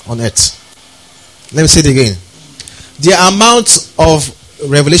live on earth. Let me say it again. The amount of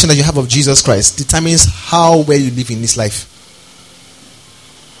revelation that you have of Jesus Christ determines how well you live in this life.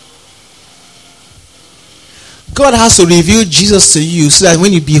 God has to reveal Jesus to you so that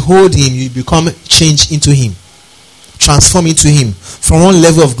when you behold him, you become changed into him. Transform into him from one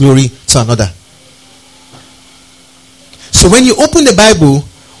level of glory to another. So when you open the Bible,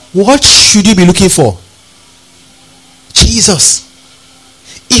 what should you be looking for? Jesus.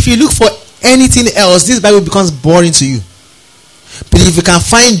 If you look for anything else, this Bible becomes boring to you. But if you can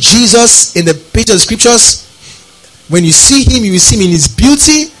find Jesus in the page of the scriptures, when you see him, you will see him in his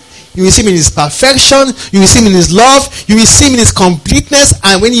beauty, you will see him in his perfection, you will see him in his love, you will see him in his completeness,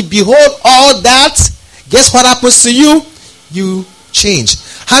 and when you behold all that, guess what happens to you? You change.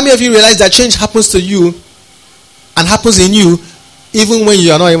 How many of you realize that change happens to you and happens in you even when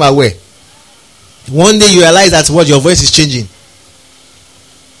you are not even aware? One day you realize that what your voice is changing.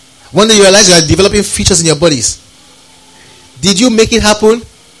 One day you realize you are developing features in your bodies. Did you make it happen?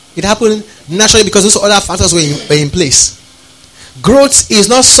 It happened naturally because those other factors were in place. Growth is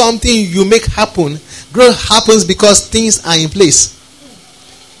not something you make happen. Growth happens because things are in place.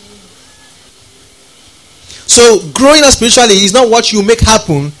 So growing up spiritually is not what you make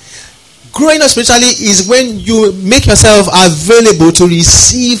happen. Growing up spiritually is when you make yourself available to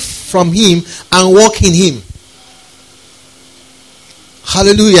receive from him and walk in him.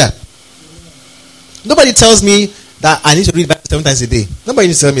 Hallelujah. Nobody tells me that I need to read the Bible 7 times a day. Nobody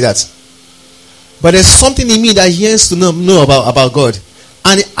needs to tell me that. But there's something in me that yearns to know about God.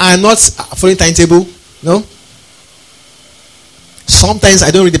 And I'm not following timetable. No. Sometimes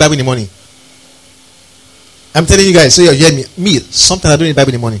I don't read the Bible in the morning. I'm telling you guys, so you hear me. Me, sometimes I don't read the Bible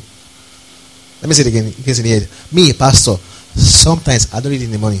in the morning. Let me say it again. You can see the head. Me, pastor, sometimes I don't read it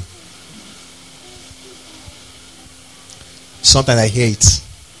in the morning. Sometimes I hear it.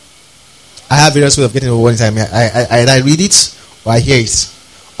 I have various ways of getting over one time. I read it, or I hear it,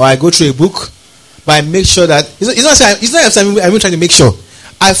 or I go through a book. But I make sure that it's not I'm trying to make sure.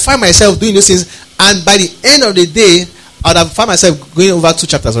 I find myself doing those things, and by the end of the day, I would have found myself going over 2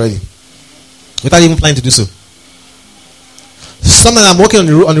 chapters already, without even planning to do so. Sometimes I'm walking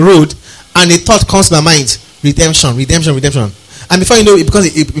on the road, and a thought comes to my mind: redemption. And before you know, it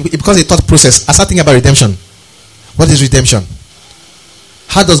becomes a thought process. I start thinking about redemption. What is redemption?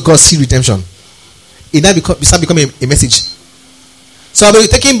 How does God see redemption? It now start becoming a message. So I'll be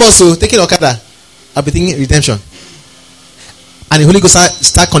taking bus, taking Okada. I'll be thinking redemption. And the Holy Ghost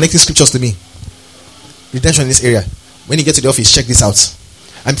start connecting scriptures to me. Redemption in this area. When you get to the office, check this out.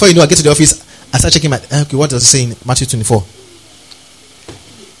 And before you know, I get to the office, I start checking what does it say in Matthew 24?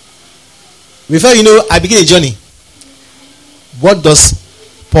 Before you know, I begin a journey. What does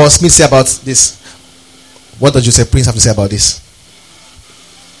Paul Smith say about this? What does Joseph Prince have to say about this?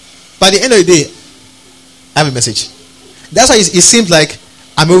 By the end of the day, I have a message. That's why it seems like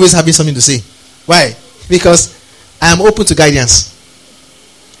I'm always having something to say. Why? Because I am open to guidance.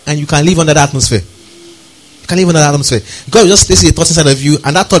 And you can live under that atmosphere. You can live under that atmosphere. God will just place a thought inside of you,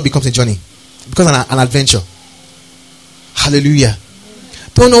 and that thought becomes a journey. It becomes an adventure. Hallelujah.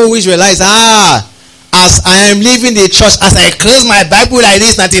 Don't always realize, as I am leaving the church, as I close my Bible like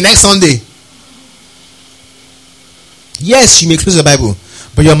this until next Sunday. Yes, you may close the Bible,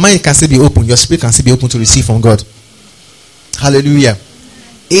 but your mind can still be open. Your spirit can still be open to receive from God. Hallelujah.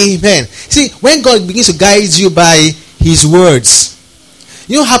 Amen. See, when God begins to guide you by his words,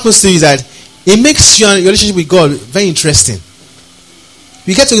 you know what happens to you is that it makes your relationship with God very interesting.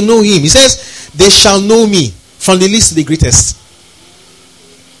 You get to know him. He says, they shall know me from the least to the greatest.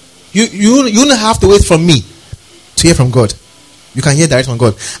 You don't have to wait for me to hear from God. You can hear direct from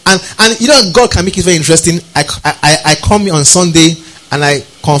God. And you know, God can make it very interesting. I come on Sunday and I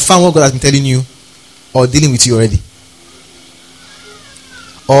confirm what God has been telling you or dealing with you already.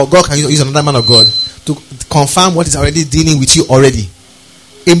 or God can use another man of God to confirm what is already dealing with you already.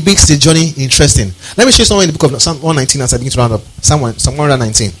 It makes the journey interesting. Let me show you somewhere in the book of Psalm 119 as I begin to round up. Psalm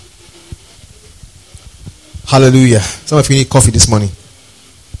 119. Hallelujah. Some of you need coffee this morning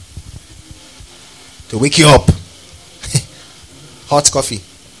to wake you up. Hot coffee.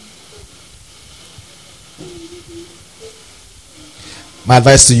 My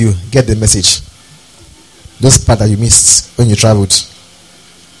advice to you, get the message. Those part that you missed when you traveled,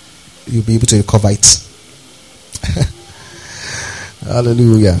 you'll be able to recover it.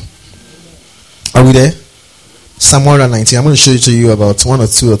 Hallelujah. Are we there? Psalm 119. I'm going to show it to you about 1 or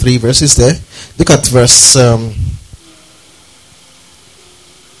 2 or 3 verses there. Look at verse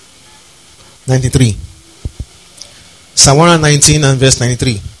 93. Psalm 119 and verse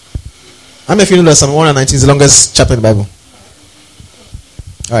 93. How many of you know that Psalm 119 is the longest chapter in the Bible?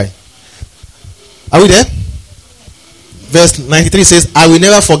 Alright. Are we there? Verse 93 says, I will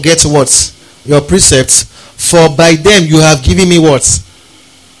never forget what? Your precepts, for by them you have given me what?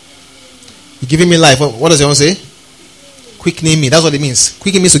 You're giving me life. What does it want to say? Quickening me. That's what it means.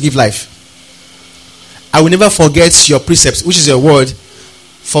 Quickening means to give life. I will never forget your precepts, which is your word,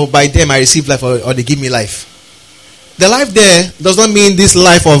 for by them I receive life, or they give me life. The life there does not mean this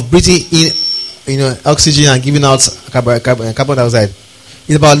life of breathing in oxygen and giving out carbon dioxide.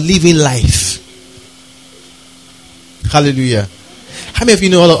 It's about living life. Hallelujah. How many of you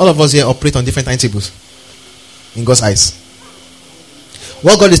know all of us here operate on different timetables in God's eyes?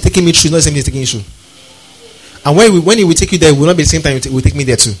 What God is taking me through is not the same thing He's taking you through. And when He will take you there, it will not be the same time He will take me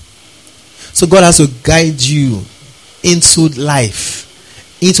there too. So God has to guide you into life,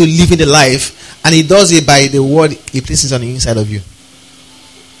 into living the life, and He does it by the word He places on the inside of you.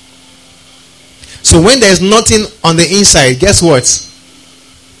 So when there's nothing on the inside, guess what?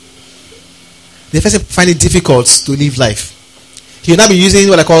 The person find it difficult to live life. He will not be using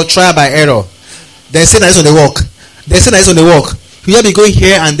what I call trial by error. They say that it's on the walk. They say that it's on the walk. He will not be going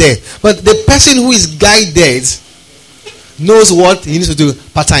here and there. But the person who is guided knows what he needs to do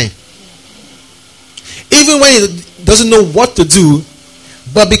part-time. Even when he doesn't know what to do,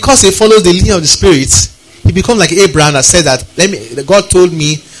 but because he follows the leading of the Spirit, he becomes like Abraham that said that God told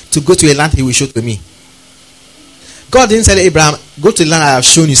me to go to a land He will show to me. God didn't say to Abraham, go to the land I have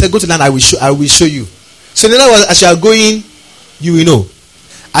shown you. He said, go to the land I will show you. So in other words, as you are going, you will know.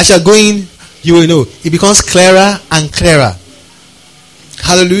 As you are going, you will know. It becomes clearer and clearer.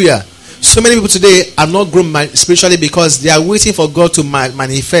 Hallelujah. So many people today are not grown spiritually because they are waiting for God to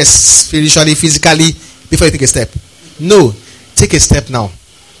manifest spiritually, physically, before you take a step. No. Take a step now.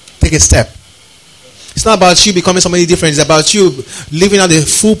 Take a step. It's not about you becoming somebody different. It's about you living out the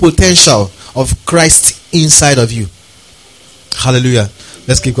full potential of Christ inside of you. Hallelujah.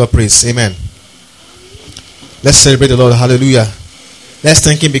 Let's give God praise. Amen. Let's celebrate the Lord. Hallelujah. Let's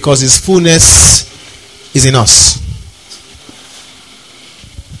thank Him because His fullness is in us.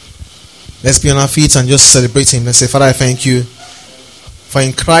 Let's be on our feet and just celebrate Him. Let's say, Father, I thank You, for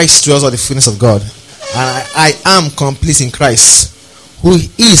in Christ dwells all the fullness of God. And I am complete in Christ, who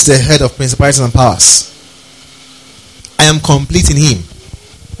is the head of principalities and powers. I am complete in Him.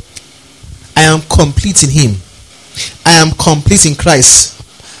 I am complete in Him. I am complete in Christ,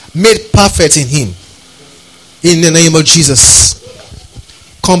 made perfect in Him. In the name of Jesus.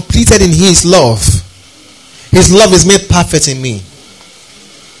 Completed in His love. His love is made perfect in me.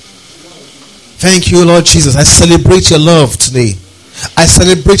 Thank You, Lord Jesus. I celebrate Your love today. I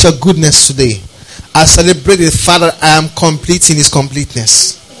celebrate Your goodness today. I celebrate the Father. I am complete in His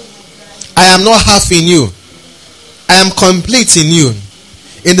completeness. I am not half in You. I am complete in You.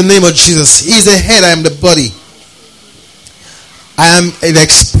 In the name of Jesus. He is the head. I am the body. I am an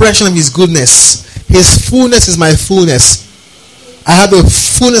expression of His goodness. His fullness is my fullness. I have the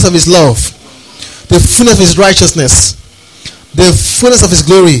fullness of His love, the fullness of His righteousness, the fullness of His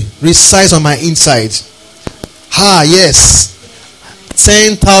glory resides on my inside. Yes.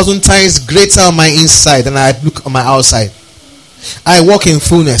 10,000 times greater on my inside than I look on my outside. I walk in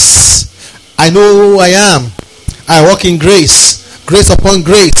fullness. I know who I am. I walk in grace. Grace upon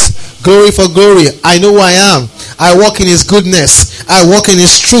grace. Glory for glory. I know who I am. I walk in His goodness. I walk in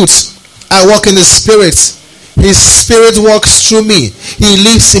His truth. I walk in the Spirit. His Spirit walks through me. He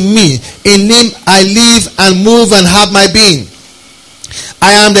lives in me. In Him I live and move and have my being.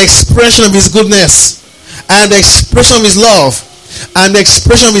 I am the expression of His goodness. I am the expression of His love. And the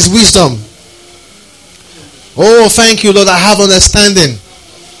expression of His wisdom. Oh, thank You, Lord. I have understanding.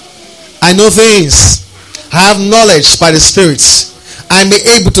 I know things. I have knowledge by the Spirit. I am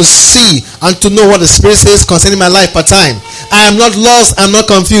able to see and to know what the Spirit says concerning my life per time. I am not lost. I am not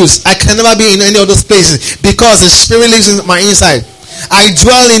confused. I can never be in any of those places because the Spirit lives in my inside. I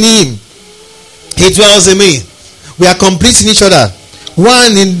dwell in him. He dwells in me. We are complete in each other.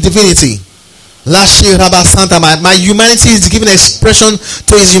 One in divinity. Lashi Rabba Santa. My humanity is giving expression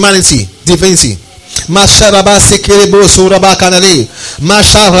to his humanity. Divinity. Masha Rabba Sekerebo Suraba Kanade.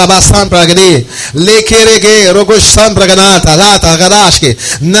 Masha Rabba Sampragade. Lekerege Rogosh Sampraganata. Lata Gadashke.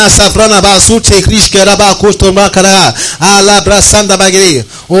 Nasafrana Basute Krishke Rabba Kostomba Kada. Ala Brasanda Bagade.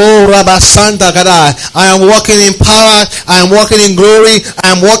 Oh Rabba Santa Kada. I am walking in power. I am walking in glory.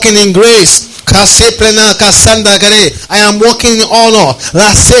 I am walking in grace. I am walking in honor.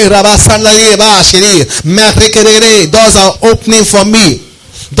 Doors are opening for me.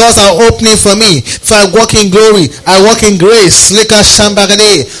 Doors are opening for me. If I walk in glory, I walk in grace.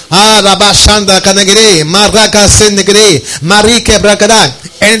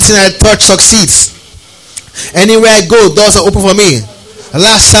 Anything I touch succeeds. Anywhere I go, doors are open for me.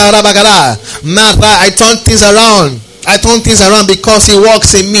 I turn things around. I turn things around because he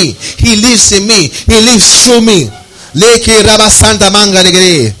walks in me. He lives in me. He lives through me.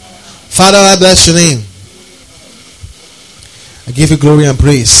 Father, I bless your name. I give you glory and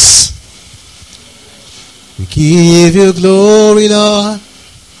praise. We give you glory, Lord,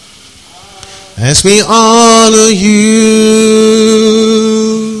 as we honor you.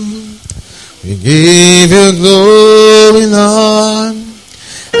 We give you glory, Lord,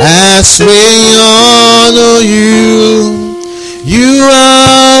 as we honor you. You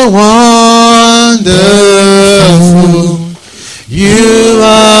are wonderful. You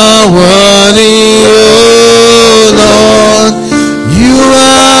are worthy, oh Lord. You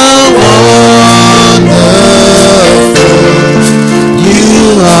are wonderful.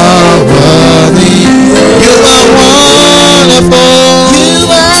 You are worthy. You are wonderful. You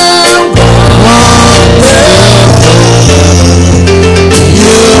are wonderful.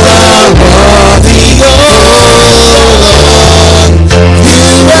 You are worthy, oh Lord. You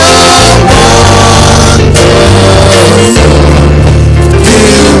are wonderful. You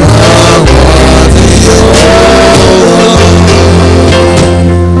are worthy, oh Lord.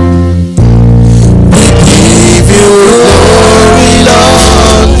 We give you glory,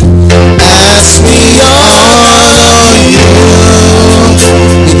 Lord, as we honor you. We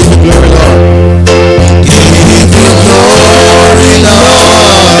give you glory, Lord. Give you glory,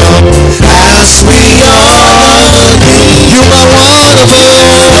 Lord, as we honor you. You are wonderful. You are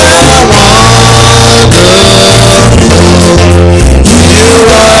wonderful. You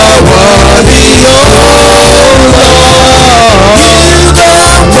are worthy, oh Lord. You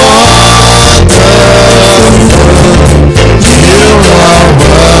are wonderful. You are worthy. You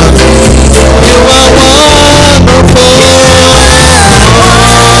are wonderful.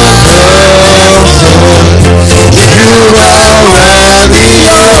 You are worthy,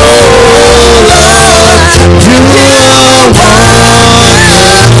 oh Lord. You are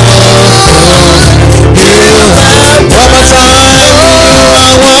wonderful. You are one more time. You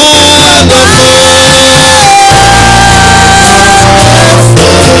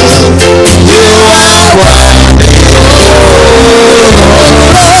are wonderful.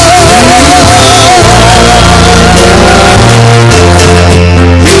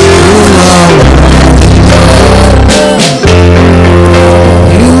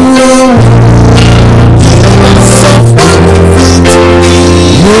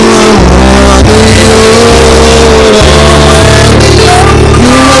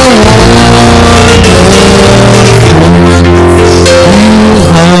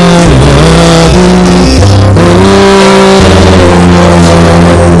 are worthy,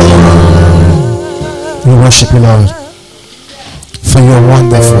 we worship you, Lord, for you are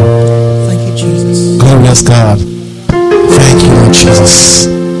wonderful. Thank you, Jesus. Glorious God. Thank you, Lord Jesus.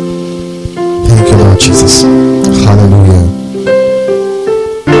 Thank you, Lord Jesus. Hallelujah.